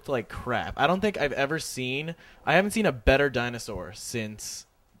Kong looked like crap. I don't think I haven't seen a better dinosaur since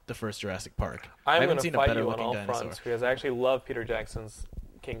the first Jurassic Park. I'm haven't going to seen a fight better you on looking all dinosaur. fronts because I actually love Peter Jackson's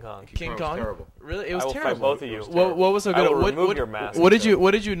King Kong. King was Kong? terrible. Really? It was I will terrible. fight both of you. What was so I good? will What, remove what, your mask. what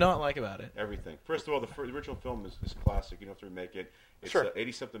did you not like about it? Everything. First of all, the original film is classic. You don't have to remake it. It's Sure.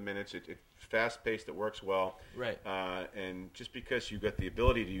 80-something minutes. It's fast-paced. It works well. Right. And just because you got the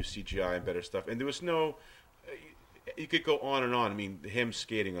ability to use CGI and better stuff, and there was no... you could go on and on. I mean, him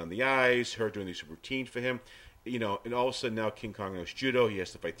skating on the ice, her doing these routines for him. You know, and all of a sudden now King Kong knows judo. He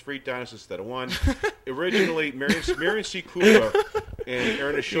has to fight 3 dinosaurs instead of 1. Originally, Marion C. Cooper and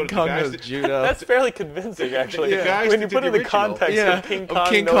Ernest King Short, Kong the guys knows that, judo. That's fairly convincing, actually. The guys When that you did put it in the original- context of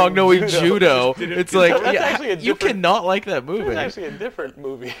King Kong, knowing judo. Did it- It's did like, it- That's yeah, actually a you different- cannot like that It's movie. actually a different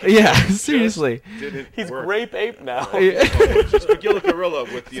movie. Yeah, seriously. didn't He's work. Grape Ape now. Yeah. It's just Magilla Gorilla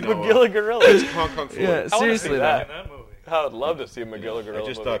with, you know... Magilla Gorilla. It's Hong Kong Flu. Yeah, see seriously that. though. In that movie. I would love to see a Magilla Gorilla I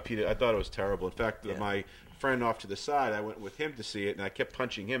just movie. I thought it was terrible. In fact, my friend off to the side, I went with him to see it, and I kept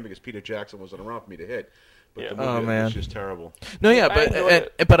punching him because Peter Jackson wasn't around for me to hit. But Yeah. the movie Oh, man. was just terrible. No, yeah, I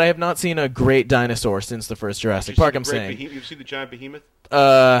enjoyed but I have not seen a great dinosaur since the first Jurassic Park. I'm saying, You've seen the giant behemoth?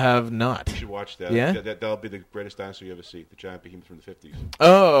 have not. You should watch that. Yeah? That'll be the greatest dinosaur you ever see. The giant behemoth from the 50s.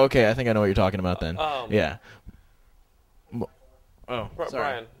 Oh, okay. I think I know what you're talking about then. Yeah. Oh,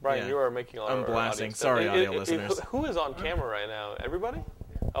 sorry. Brian, Yeah. you are making a lot I'm of our blasting. audience. Sorry, audio listeners. Who is on camera right now? Everybody?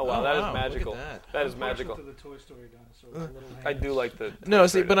 Oh, wow, Oh, that is wow, look at magical. that. Is magical. To the Toy Story dinosaur with the little I hands. do like the... No,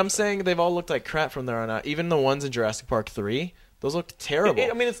 see, but I'm saying they've all looked like crap from there on out. Even the ones in Jurassic Park 3, those looked terrible.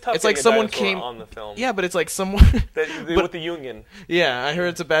 I mean, it's tough It's to like get a someone dinosaur came on the film. Yeah, but it's like someone. With the Union. Yeah, I heard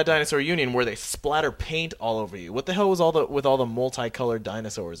it's a bad dinosaur union where they splatter paint all over you. What the hell was with all the multicolored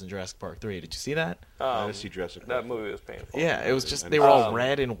dinosaurs in Jurassic Park 3? Did you see that? I didn't see Jurassic That Park. movie was painful. Yeah, it was just they were all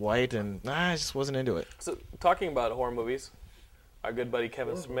red and white, and I just wasn't into it. So, talking about horror movies, our good buddy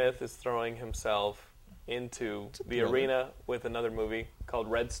Kevin Smith is throwing himself into the arena with another movie called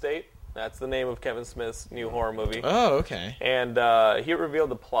Red State. That's the name of Kevin Smith's new horror movie. Oh, okay. And he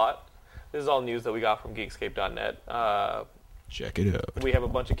revealed the plot. This is all news that we got from Geekscape.net. Check it out. We have a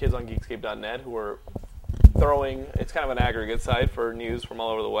bunch of kids on Geekscape.net who are throwing. It's kind of an aggregate site for news from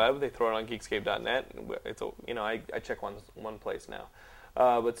all over the web. They throw it on Geekscape.net. It's I check one place now.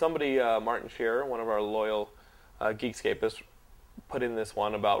 But somebody, Martin Shearer, one of our loyal Geekscapists, put in this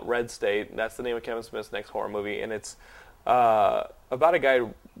one about Red State. That's the name of Kevin Smith's next horror movie, and it's about a guy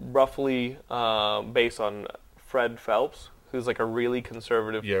roughly based on Fred Phelps, who's like a really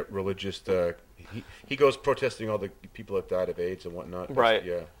conservative. Yeah, religious. He goes protesting all the people that died of AIDS and whatnot. Right.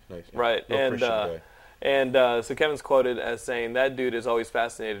 Yeah, nice. Right. Real Christian guy. And so Kevin's quoted as saying, "That dude has always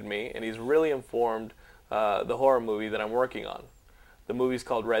fascinated me, and he's really informed the horror movie that I'm working on. The movie's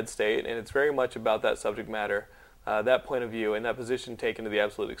called Red State, and it's very much about that subject matter, that point of view, and that position taken to the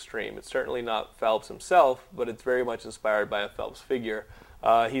absolute extreme. It's certainly not Phelps himself, but it's very much inspired by a Phelps figure."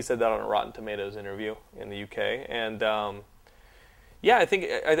 He said that on a Rotten Tomatoes interview in the UK, and yeah, I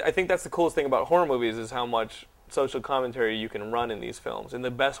think that's the coolest thing about horror movies is how much social commentary you can run in these films. And the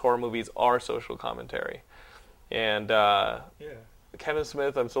best horror movies are social commentary. And Kevin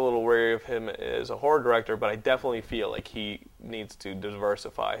Smith, I'm still a little wary of him as a horror director, but I definitely feel like he needs to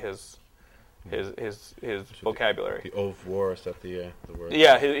diversify his vocabulary. The au revoir, is that the word?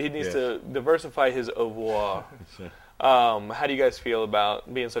 Yeah, he needs to diversify his au revoir. How do you guys feel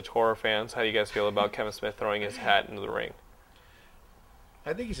about being such horror fans? How do you guys feel about Kevin Smith throwing his hat into the ring?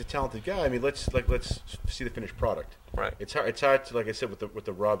 I think he's a talented guy. I mean, let's see the finished product. Right. It's hard to, like I said, with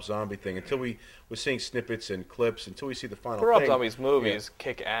the Rob Zombie thing, until we're seeing snippets and clips, until we see the final Rob thing. Zombie's movies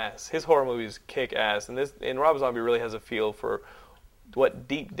kick ass. His horror movies kick ass, and Rob Zombie really has a feel for what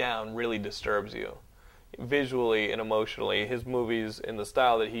deep down really disturbs you, visually and emotionally. His movies and the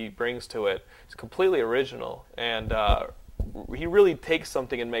style that he brings to it is completely original, and he really takes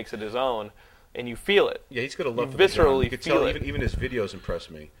something and makes it his own. And you feel it. Yeah, he's got a love You for the genre. viscerally You could feel tell it. even his videos impress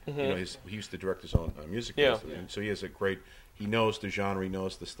me. You know, he used to direct his own music Yeah. videos, and so he has a great. He knows the genre, he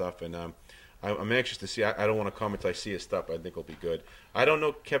knows the stuff, and I'm anxious to see. I don't want to comment until I see his stuff. But I think it'll be good. I don't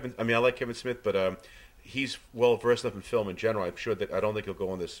know Kevin. I mean, I like Kevin Smith, but he's well versed enough in film in general. I'm sure that I don't think he'll go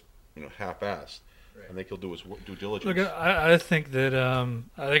on this, half-assed. Right. I think he'll do his due diligence. Look, I think that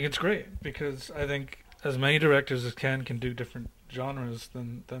I think it's great because I think as many directors as can do different genres,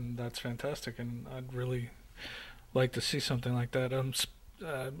 then that's fantastic, and I'd really like to see something like that.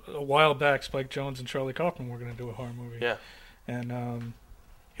 A while back, Spike Jonze and Charlie Kaufman were going to do a horror movie. Yeah. And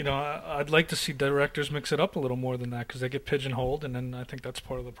I'd like to see directors mix it up a little more than that because they get pigeonholed, and then I think that's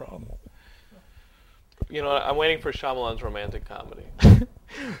part of the problem. I'm waiting for Shyamalan's romantic comedy.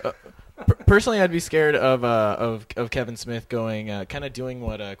 Personally, I'd be scared of Kevin Smith going kind of doing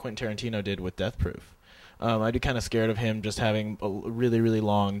what Quentin Tarantino did with Death Proof. I'd be kind of scared of him just having really, really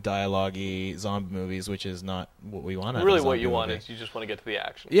long dialogue-y zombie movies, which is not what we want. Really, what you want is you just want to get to the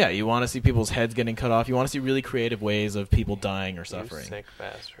action. Yeah, you want to see people's heads getting cut off. You want to see really creative ways of people dying or suffering. You sick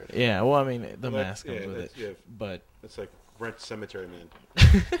bastard. Yeah, well, I mean, the mask comes with it. Yeah, but it's like Rent Cemetery Man.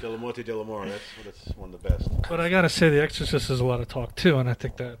 De La Monte de la Mora. That's one of the best. But I gotta say, The Exorcist is a lot of talk too, and I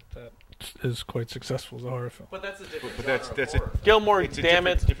think that is quite successful as a horror film. But that's a different. But that's it. Gilmore, It's damn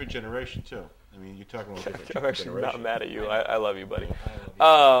it. different generation too. I mean, you're talking about different I'm actually generation. not mad at you. I love you, buddy.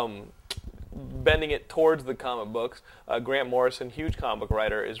 Bending it towards the comic books, Grant Morrison, huge comic book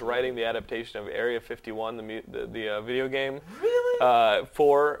writer, is writing the adaptation of Area 51, the video game,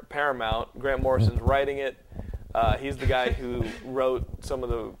 for Paramount. Grant Morrison's writing it. He's the guy who wrote some of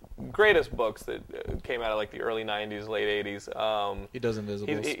the greatest books that came out of like the early 90s, late 80s. He does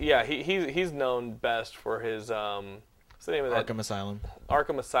Invisibles. He's known best for his what's the name of that? Arkham Asylum.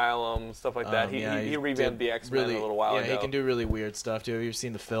 Arkham Asylum, stuff like that. He revamped the X-Men a little while ago. Yeah, he can do really weird stuff too. Have you ever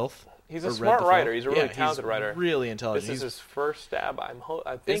seen The Filth? He's a smart writer. He's a really talented he's writer. Really intelligent. This is his first stab, I'm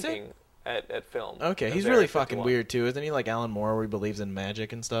thinking, at film. Okay, he's really fucking weird too, isn't he? Like Alan Moore, where he believes in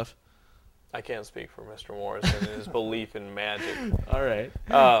magic and stuff. I can't speak for Mr. Morrison and his belief in magic. All right.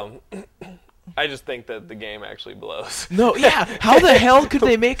 I just think that the game actually blows. No, yeah. How the hell could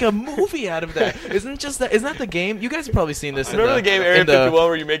they make a movie out of that? Isn't that the game? You guys have probably seen this. Remember the game Area 51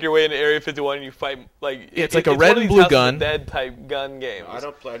 where you make your way into Area 51 and you fight like it's like a red and blue gun. Dead type gun game. I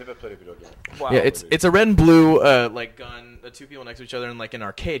never played a video game. Wow. Yeah, it's a red and blue like gun, two people next to each other in like an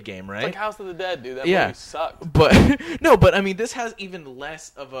arcade game, right? It's like House of the Dead, dude. That movie sucked. But but I mean, this has even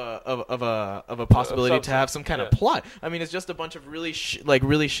less of a possibility to have some kind of plot. I mean, it's just a bunch of really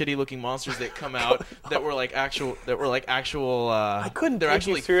shitty looking monsters that come out that were like actual. I couldn't they're take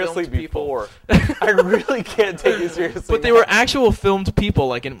actually you seriously filmed before. I really can't take you seriously. But they were actual filmed people,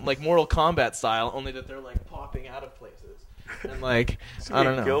 like in like Mortal Kombat style, only that they're like popping out of places. And like I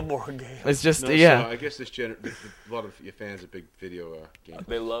don't know. Gilmore game. It's just So I guess a lot of your fans are big video games.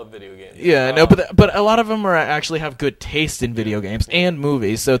 They love video games. Yeah, no, but a lot of them are actually have good taste in video games and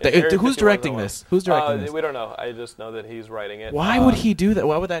movies. So who's directing this? Who's directing this? We don't know. I just know that he's writing it. Why would he do that?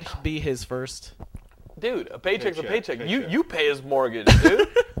 Why would that be his first? Dude, a paycheck's a paycheck. You pay his mortgage, dude.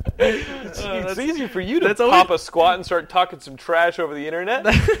 It's easy for you to pop a squat and start talking some trash over the internet.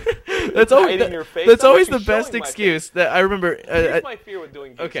 That's always the best excuse that I remember. Here's my fear with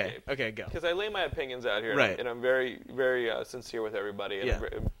doing Geekscape. Okay, go. Because I lay my opinions out here, right. and I'm very, very sincere with everybody, and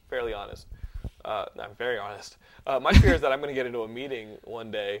I'm fairly honest. I'm very honest. My fear is that I'm going to get into a meeting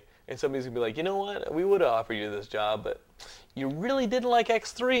one day, and somebody's going to be like, you know what, we would have offered you this job, but you really didn't like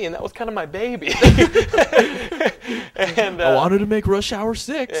X3, and that was kind of my baby. And I wanted to make Rush Hour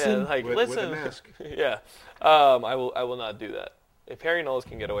 6. Yeah, and like, with listen. a mask. Yeah. I will not do that. If Harry Knowles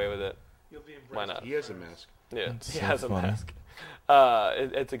can get away with it, why not? He has a mask. Yeah, That's he so has funny. a mask.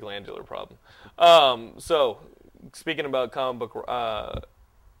 It's a glandular problem. So, speaking about comic book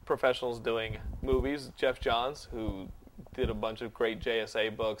professionals doing movies, Jeff Johns, who did a bunch of great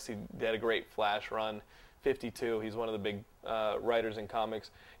JSA books. He had a great Flash run, 52. He's one of the big writers in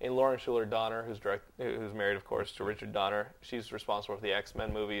comics. And Lauren Schuler Donner, who's married, of course, to Richard Donner. She's responsible for the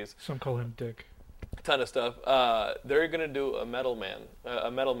X-Men movies. Some call him Dick. A ton of stuff. They're going to do a Metal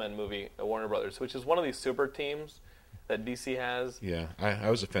Men movie at Warner Brothers, which is one of these super teams that DC has. Yeah, I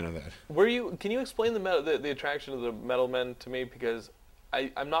was a fan of that. Can you explain the attraction of the Metal Men to me? Because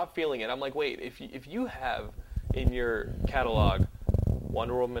I'm not feeling it. I'm like, wait, if you have in your catalog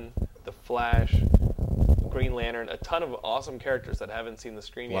Wonder Woman, The Flash, Green Lantern, a ton of awesome characters that haven't seen the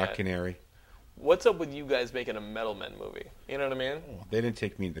screen yet. Black Canary. What's up with you guys making a Metal Men movie? You know what I mean? They didn't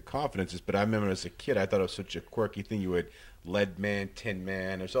take me into confidences, but I remember as a kid, I thought it was such a quirky thing. You had Lead Man, Tin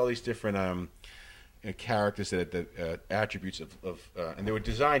Man. There's all these different characters that attributes of and they were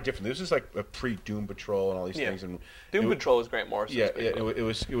designed differently. This is like a pre-Doom Patrol and all these things. And Doom Patrol is Grant Morrison. Yeah, it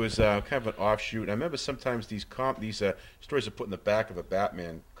was kind of an offshoot. And I remember sometimes these stories are put in the back of a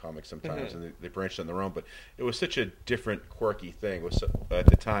Batman comic sometimes, and they branched on their own. But it was such a different, quirky thing. It was at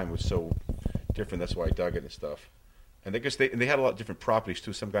the time it was so different. That's why I dug it and stuff. And they had a lot of different properties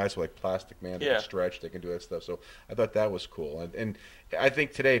too. Some guys were like Plastic Man, they can stretch, they can do that stuff. So I thought that was cool. And I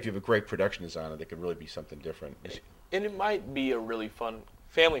think today, if you have a great production designer, they could really be something different. And it might be a really fun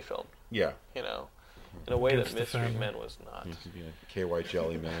family film. Yeah. You know, in a way that Mystery Men was not. KY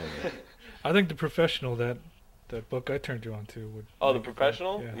Jelly Man. I think The Professional, that that book I turned you on to would. Oh, The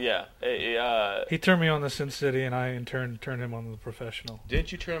Professional? Yeah. He turned me on to Sin City, and I in turn turned him on to The Professional.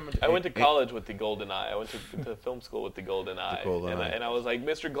 Didn't you turn him? I went to college with the Golden Eye. I went to film school with the Golden Eye. And I was like,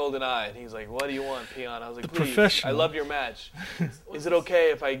 Mr. Golden Eye, and he's like, what do you want, Peon? I was like, The please, Professional. I love your match. Is it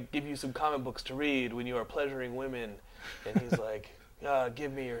okay if I give you some comic books to read when you are pleasuring women? And he's like,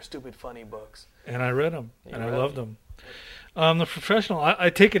 give me your stupid funny books. And I read them, and I loved them. The Professional, I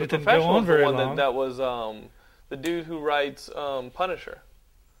take it didn't go on very long. That was the dude who writes Punisher.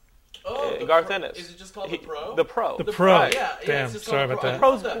 Oh, Garth Ennis. Is it just called The Pro? The Pro. The Pro. Right. Yeah, Damn, it's just sorry called about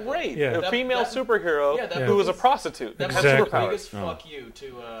The that. Pro's great. Yeah. A female superhero that who was a book is- prostitute. That Has was Exactly. the superpowers. biggest fuck you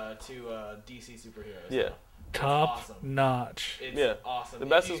to DC superheroes. Yeah. Top awesome. notch. It's Yeah. awesome. The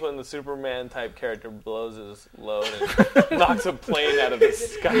best is when the Superman type character blows his load and knocks a plane out of the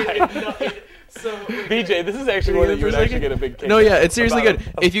sky. So BJ, this is actually one that you would actually get a big kick. No, yeah, it's seriously about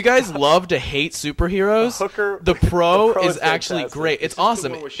good. If you guys love to hate superheroes, The Pro Pro is actually fantastic. great. It's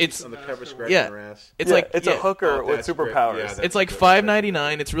awesome. It's on the cover scratching yeah. her ass. It's Yeah, like it's a hooker Oh, with that's great. superpowers. Yeah, that's It's like good.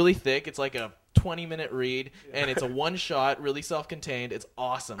 $5.99. It's really thick. It's like a 20-minute read, and it's a one-shot, really self-contained. It's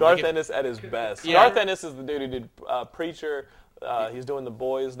awesome. Garth Like, Ennis at his best. Yeah. Garth Ennis is the dude who did Preacher. He's doing The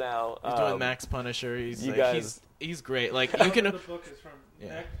Boys now. He's doing Max Punisher. you guys- He's great. Like you can. The book is from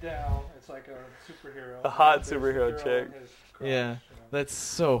neck down. It's like a superhero. A hot superhero chick. Yeah, that's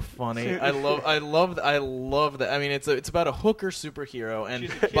so funny. I love that. I mean, it's about a hooker superhero, and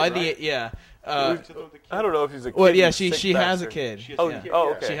She's a kid, by right? the yeah. I don't know if he's a kid. Well, yeah, he's she sick has a bastard. kid. She has Oh, a kid.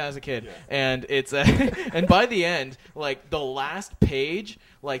 oh, okay. She has a kid, and it's and by the end, like the last page,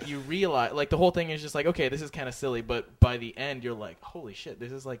 like you realize, like the whole thing is just like, okay, this is kind of silly, but by the end, you're like, holy shit,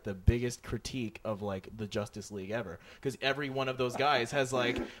 this is like the biggest critique of like the Justice League ever, because every one of those guys has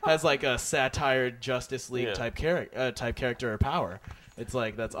like a satire Justice League type character or power. It's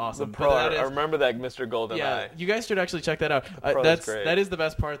like that's awesome. The Pro. But that I is- remember that Mr. Golden yeah, Eye. you guys should actually check that out. Pro's great. That is the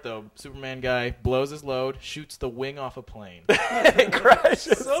best part though. Superman guy blows his load, shoots the wing off a plane. It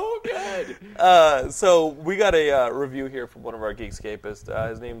crashes. So good. So we got a review here from one of our Geekscapists.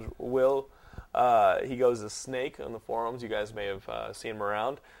 His name's Will. He goes as Snake on the forums. You guys may have seen him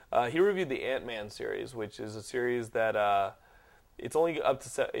around. He reviewed the Ant-Man series, which is a series that it's only up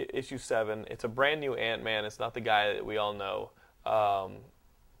to issue 7. It's a brand new Ant-Man. It's not the guy that we all know.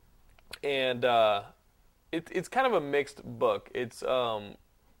 It's kind of a mixed book. It's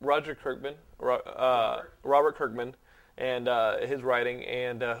Robert Kirkman, and his writing.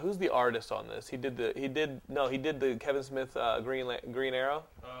 And who's the artist on this? He did the Kevin Smith Green Arrow.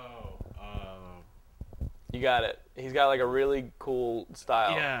 You got it. He's got like a really cool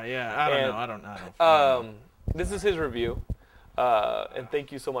style. Yeah. I don't know. This is his review. And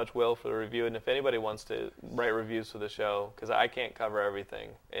thank you so much, Will, for the review. And if anybody wants to write reviews for the show, because I can't cover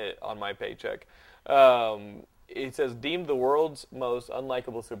everything on my paycheck, it says, deemed the world's most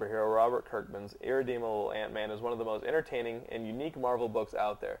unlikable superhero, Robert Kirkman's Irredeemable Ant-Man is one of the most entertaining and unique Marvel books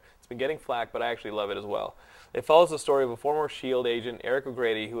out there. It's been getting flack, but I actually love it as well. It follows the story of a former S.H.I.E.L.D. agent, Eric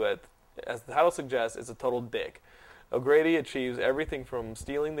O'Grady, who, as the title suggests, is a total dick. O'Grady achieves everything from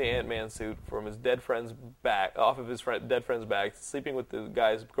stealing the Ant-Man suit from his dead friend's back, off of his dead friend's back, to sleeping with the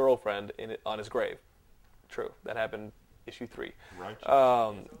guy's girlfriend on his grave. True, that happened issue 3.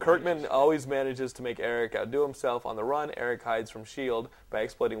 Kirkman always manages to make Eric outdo himself. On the run, Eric hides from S.H.I.E.L.D. by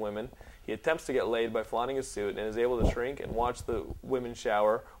exploiting women. He attempts to get laid by flaunting his suit and is able to shrink and watch the women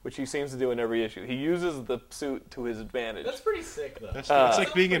shower, which he seems to do in every issue. He uses the suit to his advantage. That's pretty sick though. That's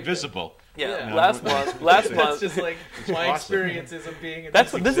like being invisible. Yeah. Yeah. Last month, That's just like my awesome. experiences of being in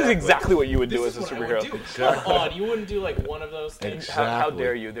this is exactly what you would do This as is a what I would superhero. do. Come on, you wouldn't do like one of those things. How Exactly.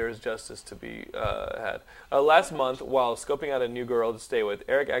 dare you? There is justice to be had. Last month, while scoping out a new girl to stay with,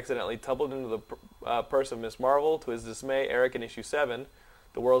 Eric accidentally tumbled into the purse of Miss Marvel. To his dismay, Eric in issue 7,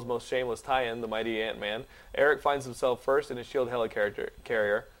 the world's most shameless tie-in, the mighty Ant-Man, Eric finds himself first in a S.H.I.E.L.D.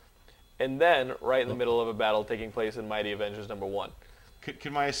 helicarrier, and then right in the middle of a battle taking place in Mighty Avengers #1.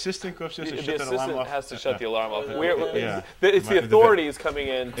 Can my assistant go upstairs and The shut that alarm assistant off? has to shut the alarm off. Yeah. It's the authorities coming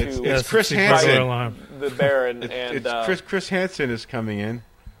in to It's Chris secret Hansen. alarm. the Baron and Chris Hansen is coming in.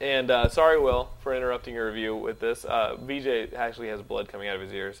 And sorry, Will, for interrupting your review with this. VJ actually has blood coming out of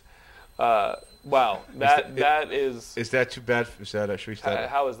his ears. Wow, that is. Is that too bad? Is that should we start?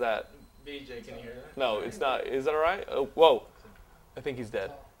 How is that? BJ, can you hear that? No, it's not. Is that all right? Oh, whoa, I think he's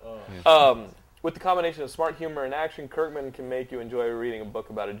dead. With the combination of smart humor and action, Kirkman can make you enjoy reading a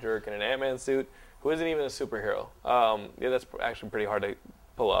book about a jerk in an Ant-Man suit who isn't even a superhero. That's actually pretty hard to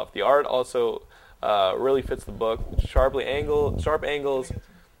pull off. The art also really fits the book. Sharp angles,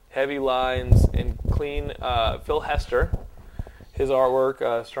 heavy lines, and clean. Phil Hester, His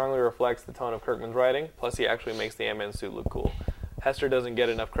artwork strongly reflects the tone of Kirkman's writing, plus he actually makes the Ant-Man suit look cool. Hester doesn't get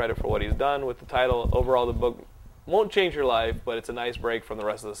enough credit for what he's done with the title. Overall, the book won't change your life, but it's a nice break from the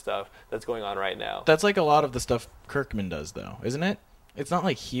rest of the stuff that's going on right now. That's like a lot of the stuff Kirkman does, though, isn't it? It's not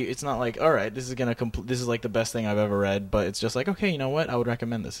like all right, this is like the best thing I've ever read, but it's just like, okay, you know what? I would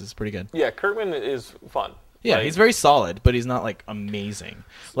recommend this. It's pretty good. Yeah, Kirkman is fun. Yeah, Like, he's very solid, but he's not like amazing.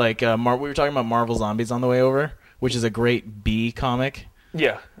 Like we were talking about Marvel Zombies on the way over, which is a great B comic.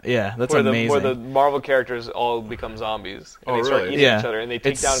 Yeah. Yeah, that's where amazing. Where the Marvel characters all become zombies. And they start really? eating each other, and they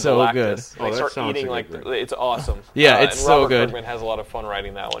take It's down so Galactus. good. And they that start sounds eating like like... a great- It's awesome. Yeah, it's and so Robert good. Kirkman has a lot of fun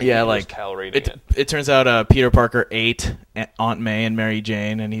writing that one. Yeah, You can like just tell reading it. it turns out Peter Parker ate Aunt May and Mary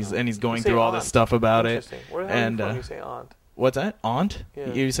Jane, and he's going You say through all aunt. this stuff about it. Interesting. Where the hell And are you from? You say aunt. what's that? Aunt? Yeah.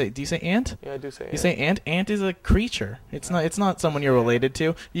 Do you say aunt? Yeah, I do say aunt. You say aunt? Aunt is a creature. It's not someone you're related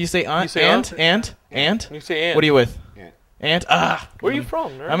to. You say aunt? You say aunt? aunt? Aunt? You say aunt. What are you with? Aunt. Aunt? Ah. Where are you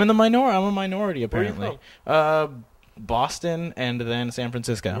from, nerd? I'm in the minority. I'm a minority Where are you apparently. Boston and then San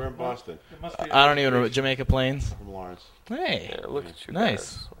Francisco. We're in Boston. I don't even know. Jamaica Plains. From Lawrence. Hey. Yeah, look at you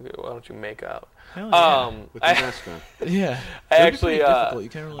Nice. guys. Look at- why don't you make out? Hell yeah. With the mask on. Yeah. I That'd be actually, pretty difficult. You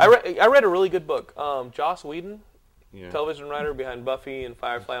can't really... I read a really good book. Joss Whedon, Yeah. television writer behind Buffy and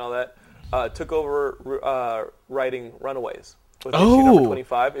Firefly and all that, took over writing Runaways with issue number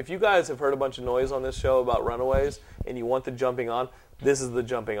 25. If you guys have heard a bunch of noise on this show about Runaways and you want the jumping on, this is the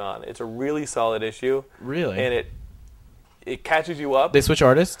jumping on. It's a really solid issue. Really? And it catches you up. They switch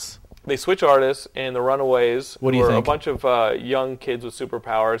artists? They switch artists, and the Runaways What do you were think? a bunch of young kids with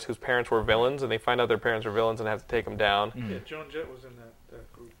superpowers whose parents were villains, and they find out their parents are villains and have to take them down. Yeah, Joan Jett was in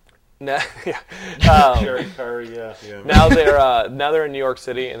that group. Jerry Curry, yeah. Now they're in New York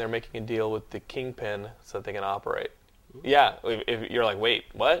City, and they're making a deal with the Kingpin so that they can operate. Yeah, if you're like, wait,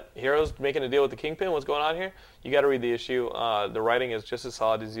 what? Heroes making a deal with the Kingpin? What's going on here? You got to read the issue. The writing is just as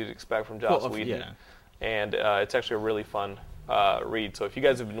solid as you'd expect from Joss Whedon, yeah. and it's actually a really fun read. So if you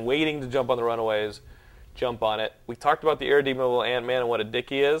guys have been waiting to jump on the Runaways, jump on it. We talked about the irredeemable Ant-Man and what a dick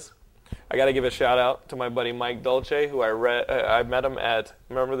he is. I got to give a shout out to my buddy Mike Dolce, who I met him at,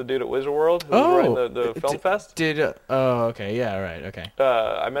 remember the dude at Wizard World who was running the film fest? Oh, okay, yeah, right, okay.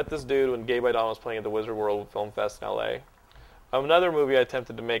 I met this dude when Gay by Dawn was playing at the Wizard World Film Fest in LA. Another movie I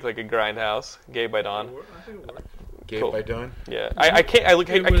attempted to make like a Grindhouse, Gay by Dawn. I think it worked. Gay Cool. by Dawn? Yeah, I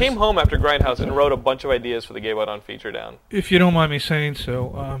came home after Grindhouse and wrote a bunch of ideas for the Gay by Dawn feature down. If you don't mind me saying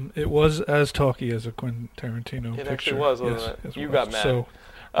so, it was as talky as a Quentin Tarantino picture. It actually was, wasn't it? Yes, You was. got mad. So,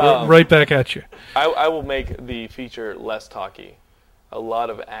 right back at you. I will make the feature less talky. A lot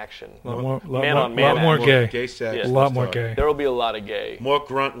of action. A lot Man more, on man lot more action. gay. Gay sex. Yeah. A lot less more talk. gay. There will be a lot of gay. More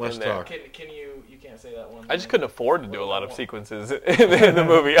grunt, less In there. talk. Can you can't say that one. I just couldn't afford to do a lot of sequences in the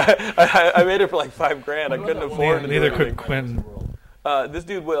movie. I made it for like $5,000. I couldn't afford to do Neither anything. could Quentin. This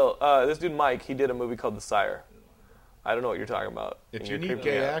dude Mike, he did a movie called The Sire. I don't know what you're talking about. If And you you're need creeping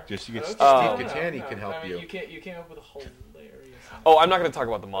gay me out. actors, you get Steve Oh. Catani can help you. You came up with a hilarious. Oh, I'm not going to talk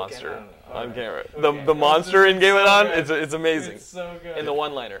about the monster no, on alright. camera. Okay. The monster in Game of so Dawn, good. it's amazing. It's so good. And the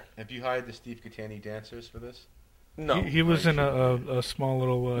one-liner. Have you hired the Steve Catani dancers for this? No. He was in a small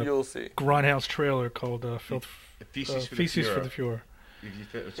little You'll see. grindhouse trailer called Feces for Feces the for the Fuhrer.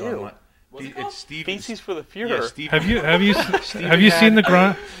 Fuhrer. It's Ew. online. What's it It's called? Steve. Feces for the Fuhrer. Yeah, Steve. Have you Steven have you seen the Haddon-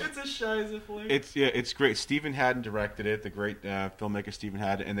 grind? It's a Shiza flick. It's great. Stephen Haddon directed it. The great filmmaker Stephen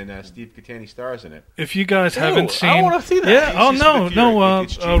Haddon, and then Steve Catani stars in it. If you guys Ew, haven't seen, I wanna see that. Yeah. Oh Feces for no, the no. Fuhrer.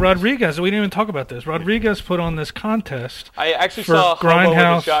 It's genius. Rodriguez. We didn't even talk about this. Rodriguez put on this contest. I actually For saw Hobo with a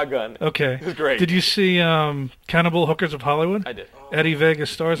Grindhouse. shotgun. Okay. It was great. Did you see Cannibal Hookers of Hollywood? I did. Eddie Vegas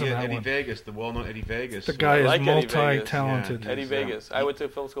stars in Yeah, that Eddie one. Vegas, the well-known Eddie Vegas. The guy I is like Eddie Vegas. multi-talented. Yeah. Eddie He's, Vegas. I went to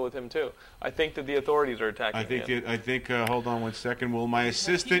film school with him too. I think that the authorities are attacking him. I think. Hold on one second. Will my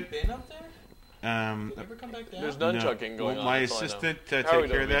assistant? Been up there? Ever come back down? There's nunchucking going Will on. my that's all I know. assistant How are take we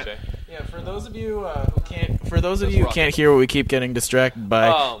care of doing, that? BJ? Yeah, for those of you who rock. can't hear what we keep getting distracted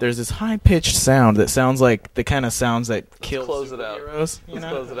by, there's this high-pitched sound that sounds like the kind of sounds that kill close it out. superheroes. You Let's know?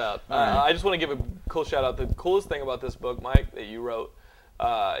 close it out. Alright. I just want to give a cool shout out. The coolest thing about this book, Mike, that you wrote,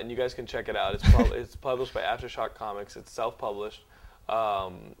 and you guys can check it out. It's published by Aftershock Comics. It's self-published.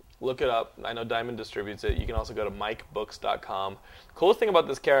 Look it up. I know Diamond distributes it. You can also go to mikebooks.com. Coolest thing about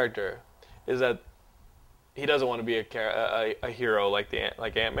this character is that he doesn't want to be a hero like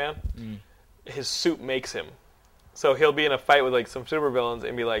Ant-Man. His suit makes him. So he'll be in a fight with like some supervillains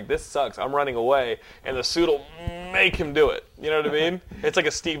and be like, "This sucks. I'm running away," and the suit will make him do it. You know what I mean? It's like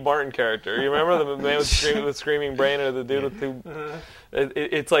a Steve Martin character. You remember the man with screaming brain, or the dude with two?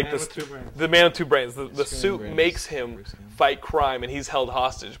 It's like the man with two brains. The suit brains. makes him fight crime, and he's held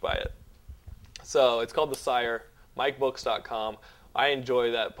hostage by it. So it's called The Sire MikeBooks.com. I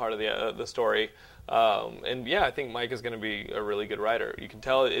enjoy that part of the story. And yeah, I think Mike is going to be a really good writer. You can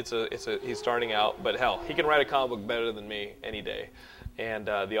tell he's starting out, but hell, he can write a comic book better than me any day. And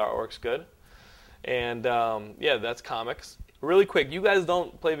the artwork's good. And yeah, that's comics. Really quick, you guys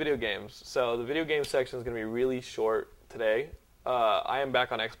don't play video games, so the video game section is going to be really short today. I am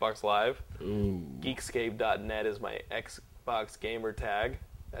back on Xbox Live. Ooh. Geekscape.net is my Xbox gamer tag.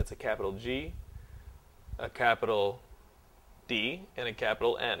 That's a capital G, a capital D, and a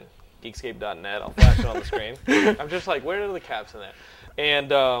capital N. Geekscape.net. I'll flash it on the screen. I'm just like, where are the caps in that?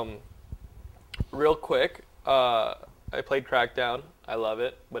 And real quick, I played Crackdown. I love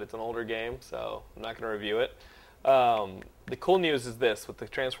it, but it's an older game, so I'm not going to review it. The cool news is this. With the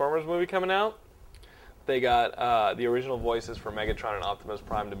Transformers movie coming out, they got the original voices for Megatron and Optimus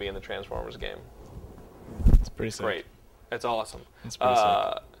Prime to be in the Transformers game. It's pretty sick. Great. It's awesome. It's pretty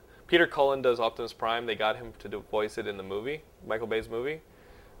sick. Peter Cullen does Optimus Prime. They got him to voice it in the movie, Michael Bay's movie.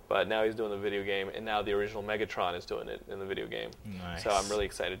 But now he's doing the video game, and now the original Megatron is doing it in the video game. Nice. So I'm really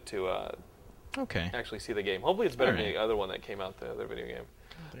excited to actually see the game. Hopefully it's better than the other one that came out, the other video game.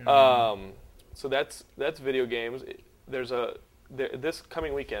 So that's video games. This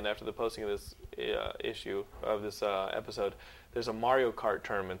coming weekend, after the posting of this issue of this episode, there's a Mario Kart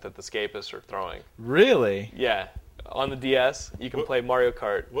tournament that the Scapists are throwing. Really? Yeah. On the DS, you can play Mario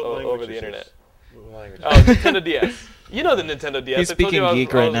Kart over the internet. What language? Oh, Nintendo DS. You know the Nintendo DS. He's speaking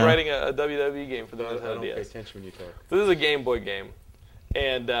geek right now. I was writing a WWE game for the Nintendo DS. I don't pay attention when you talk. So this is a Game Boy game.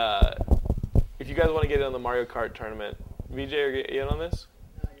 And if you guys want to get in on the Mario Kart tournament, VJ, are you in on this?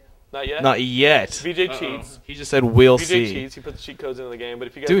 Not yet? Not yet. VJ cheats. He just said we'll VJ see. cheats. He puts the cheat codes into the game. But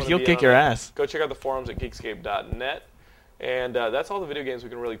if you guys Dude, wanna he'll be kick on your it, ass. Go check out the forums at Geekscape.net. And that's all the video games we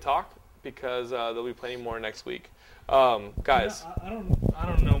can really talk, because there'll be plenty more next week. Guys. I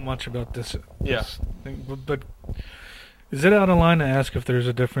don't know much about this. Yeah. Thing, but is it out of line to ask if there's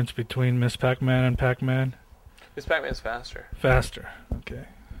a difference between Miss Pac-Man and Pac-Man? Miss Pac-Man's faster. Faster. Okay.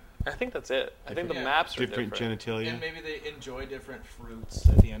 I think that's it. I think the maps are different. Genitalia. And maybe they enjoy different fruits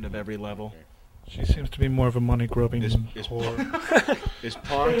at the end of every level. She seems to be more of a money-grubbing whore. Is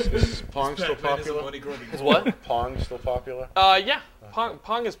Pong still popular? Is what? Pong still popular? Yeah.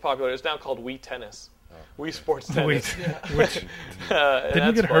 Pong is popular. It's now called Wii Tennis. Wii Sports Tennis. Which didn't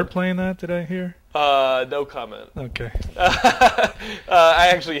you get hurt playing that? Did I hear? No comment. Okay. I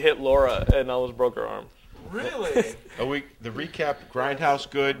actually hit Laura and almost broke her arm. Really? The recap: Grindhouse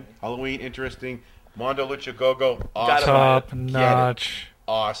good, Halloween interesting, Mondo Lucha Go-Go awesome, Top notch.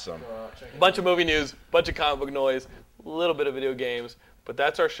 Awesome. Bunch of movie news, bunch of comic book noise, a little bit of video games. But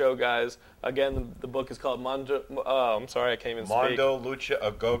that's our show, guys. Again, the book is called Mondo. I'm sorry, I can't even speak. Mondo Lucha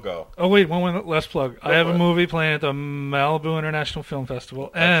a Go-Go. Oh wait, one last plug. I have a movie playing at the Malibu International Film Festival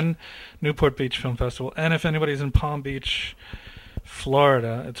and Newport Beach Film Festival. And if anybody's in Palm Beach,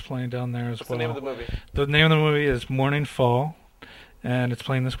 Florida, it's playing down there as well. What's the name of the movie? The name of the movie is Morning Fall, and it's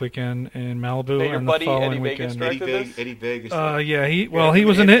playing this weekend in Malibu. Now, your and buddy the following Eddie Vegas weekend. directed Eddie Vegas. Yeah,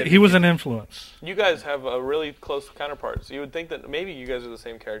 he was an influence. You guys have a really close counterpart. So you would think that maybe you guys are the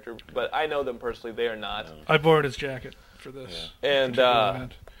same character, but I know them personally. They are not. I borrowed his jacket for this. Yeah.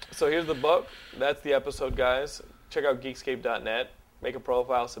 And so here's the book. That's the episode, guys. Check out Geekscape.net. Make a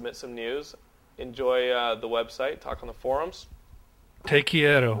profile. Submit some news. Enjoy the website. Talk on the forums. Te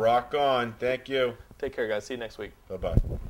quiero. Rock on. Thank you. Take care, guys. See you next week. Bye-bye.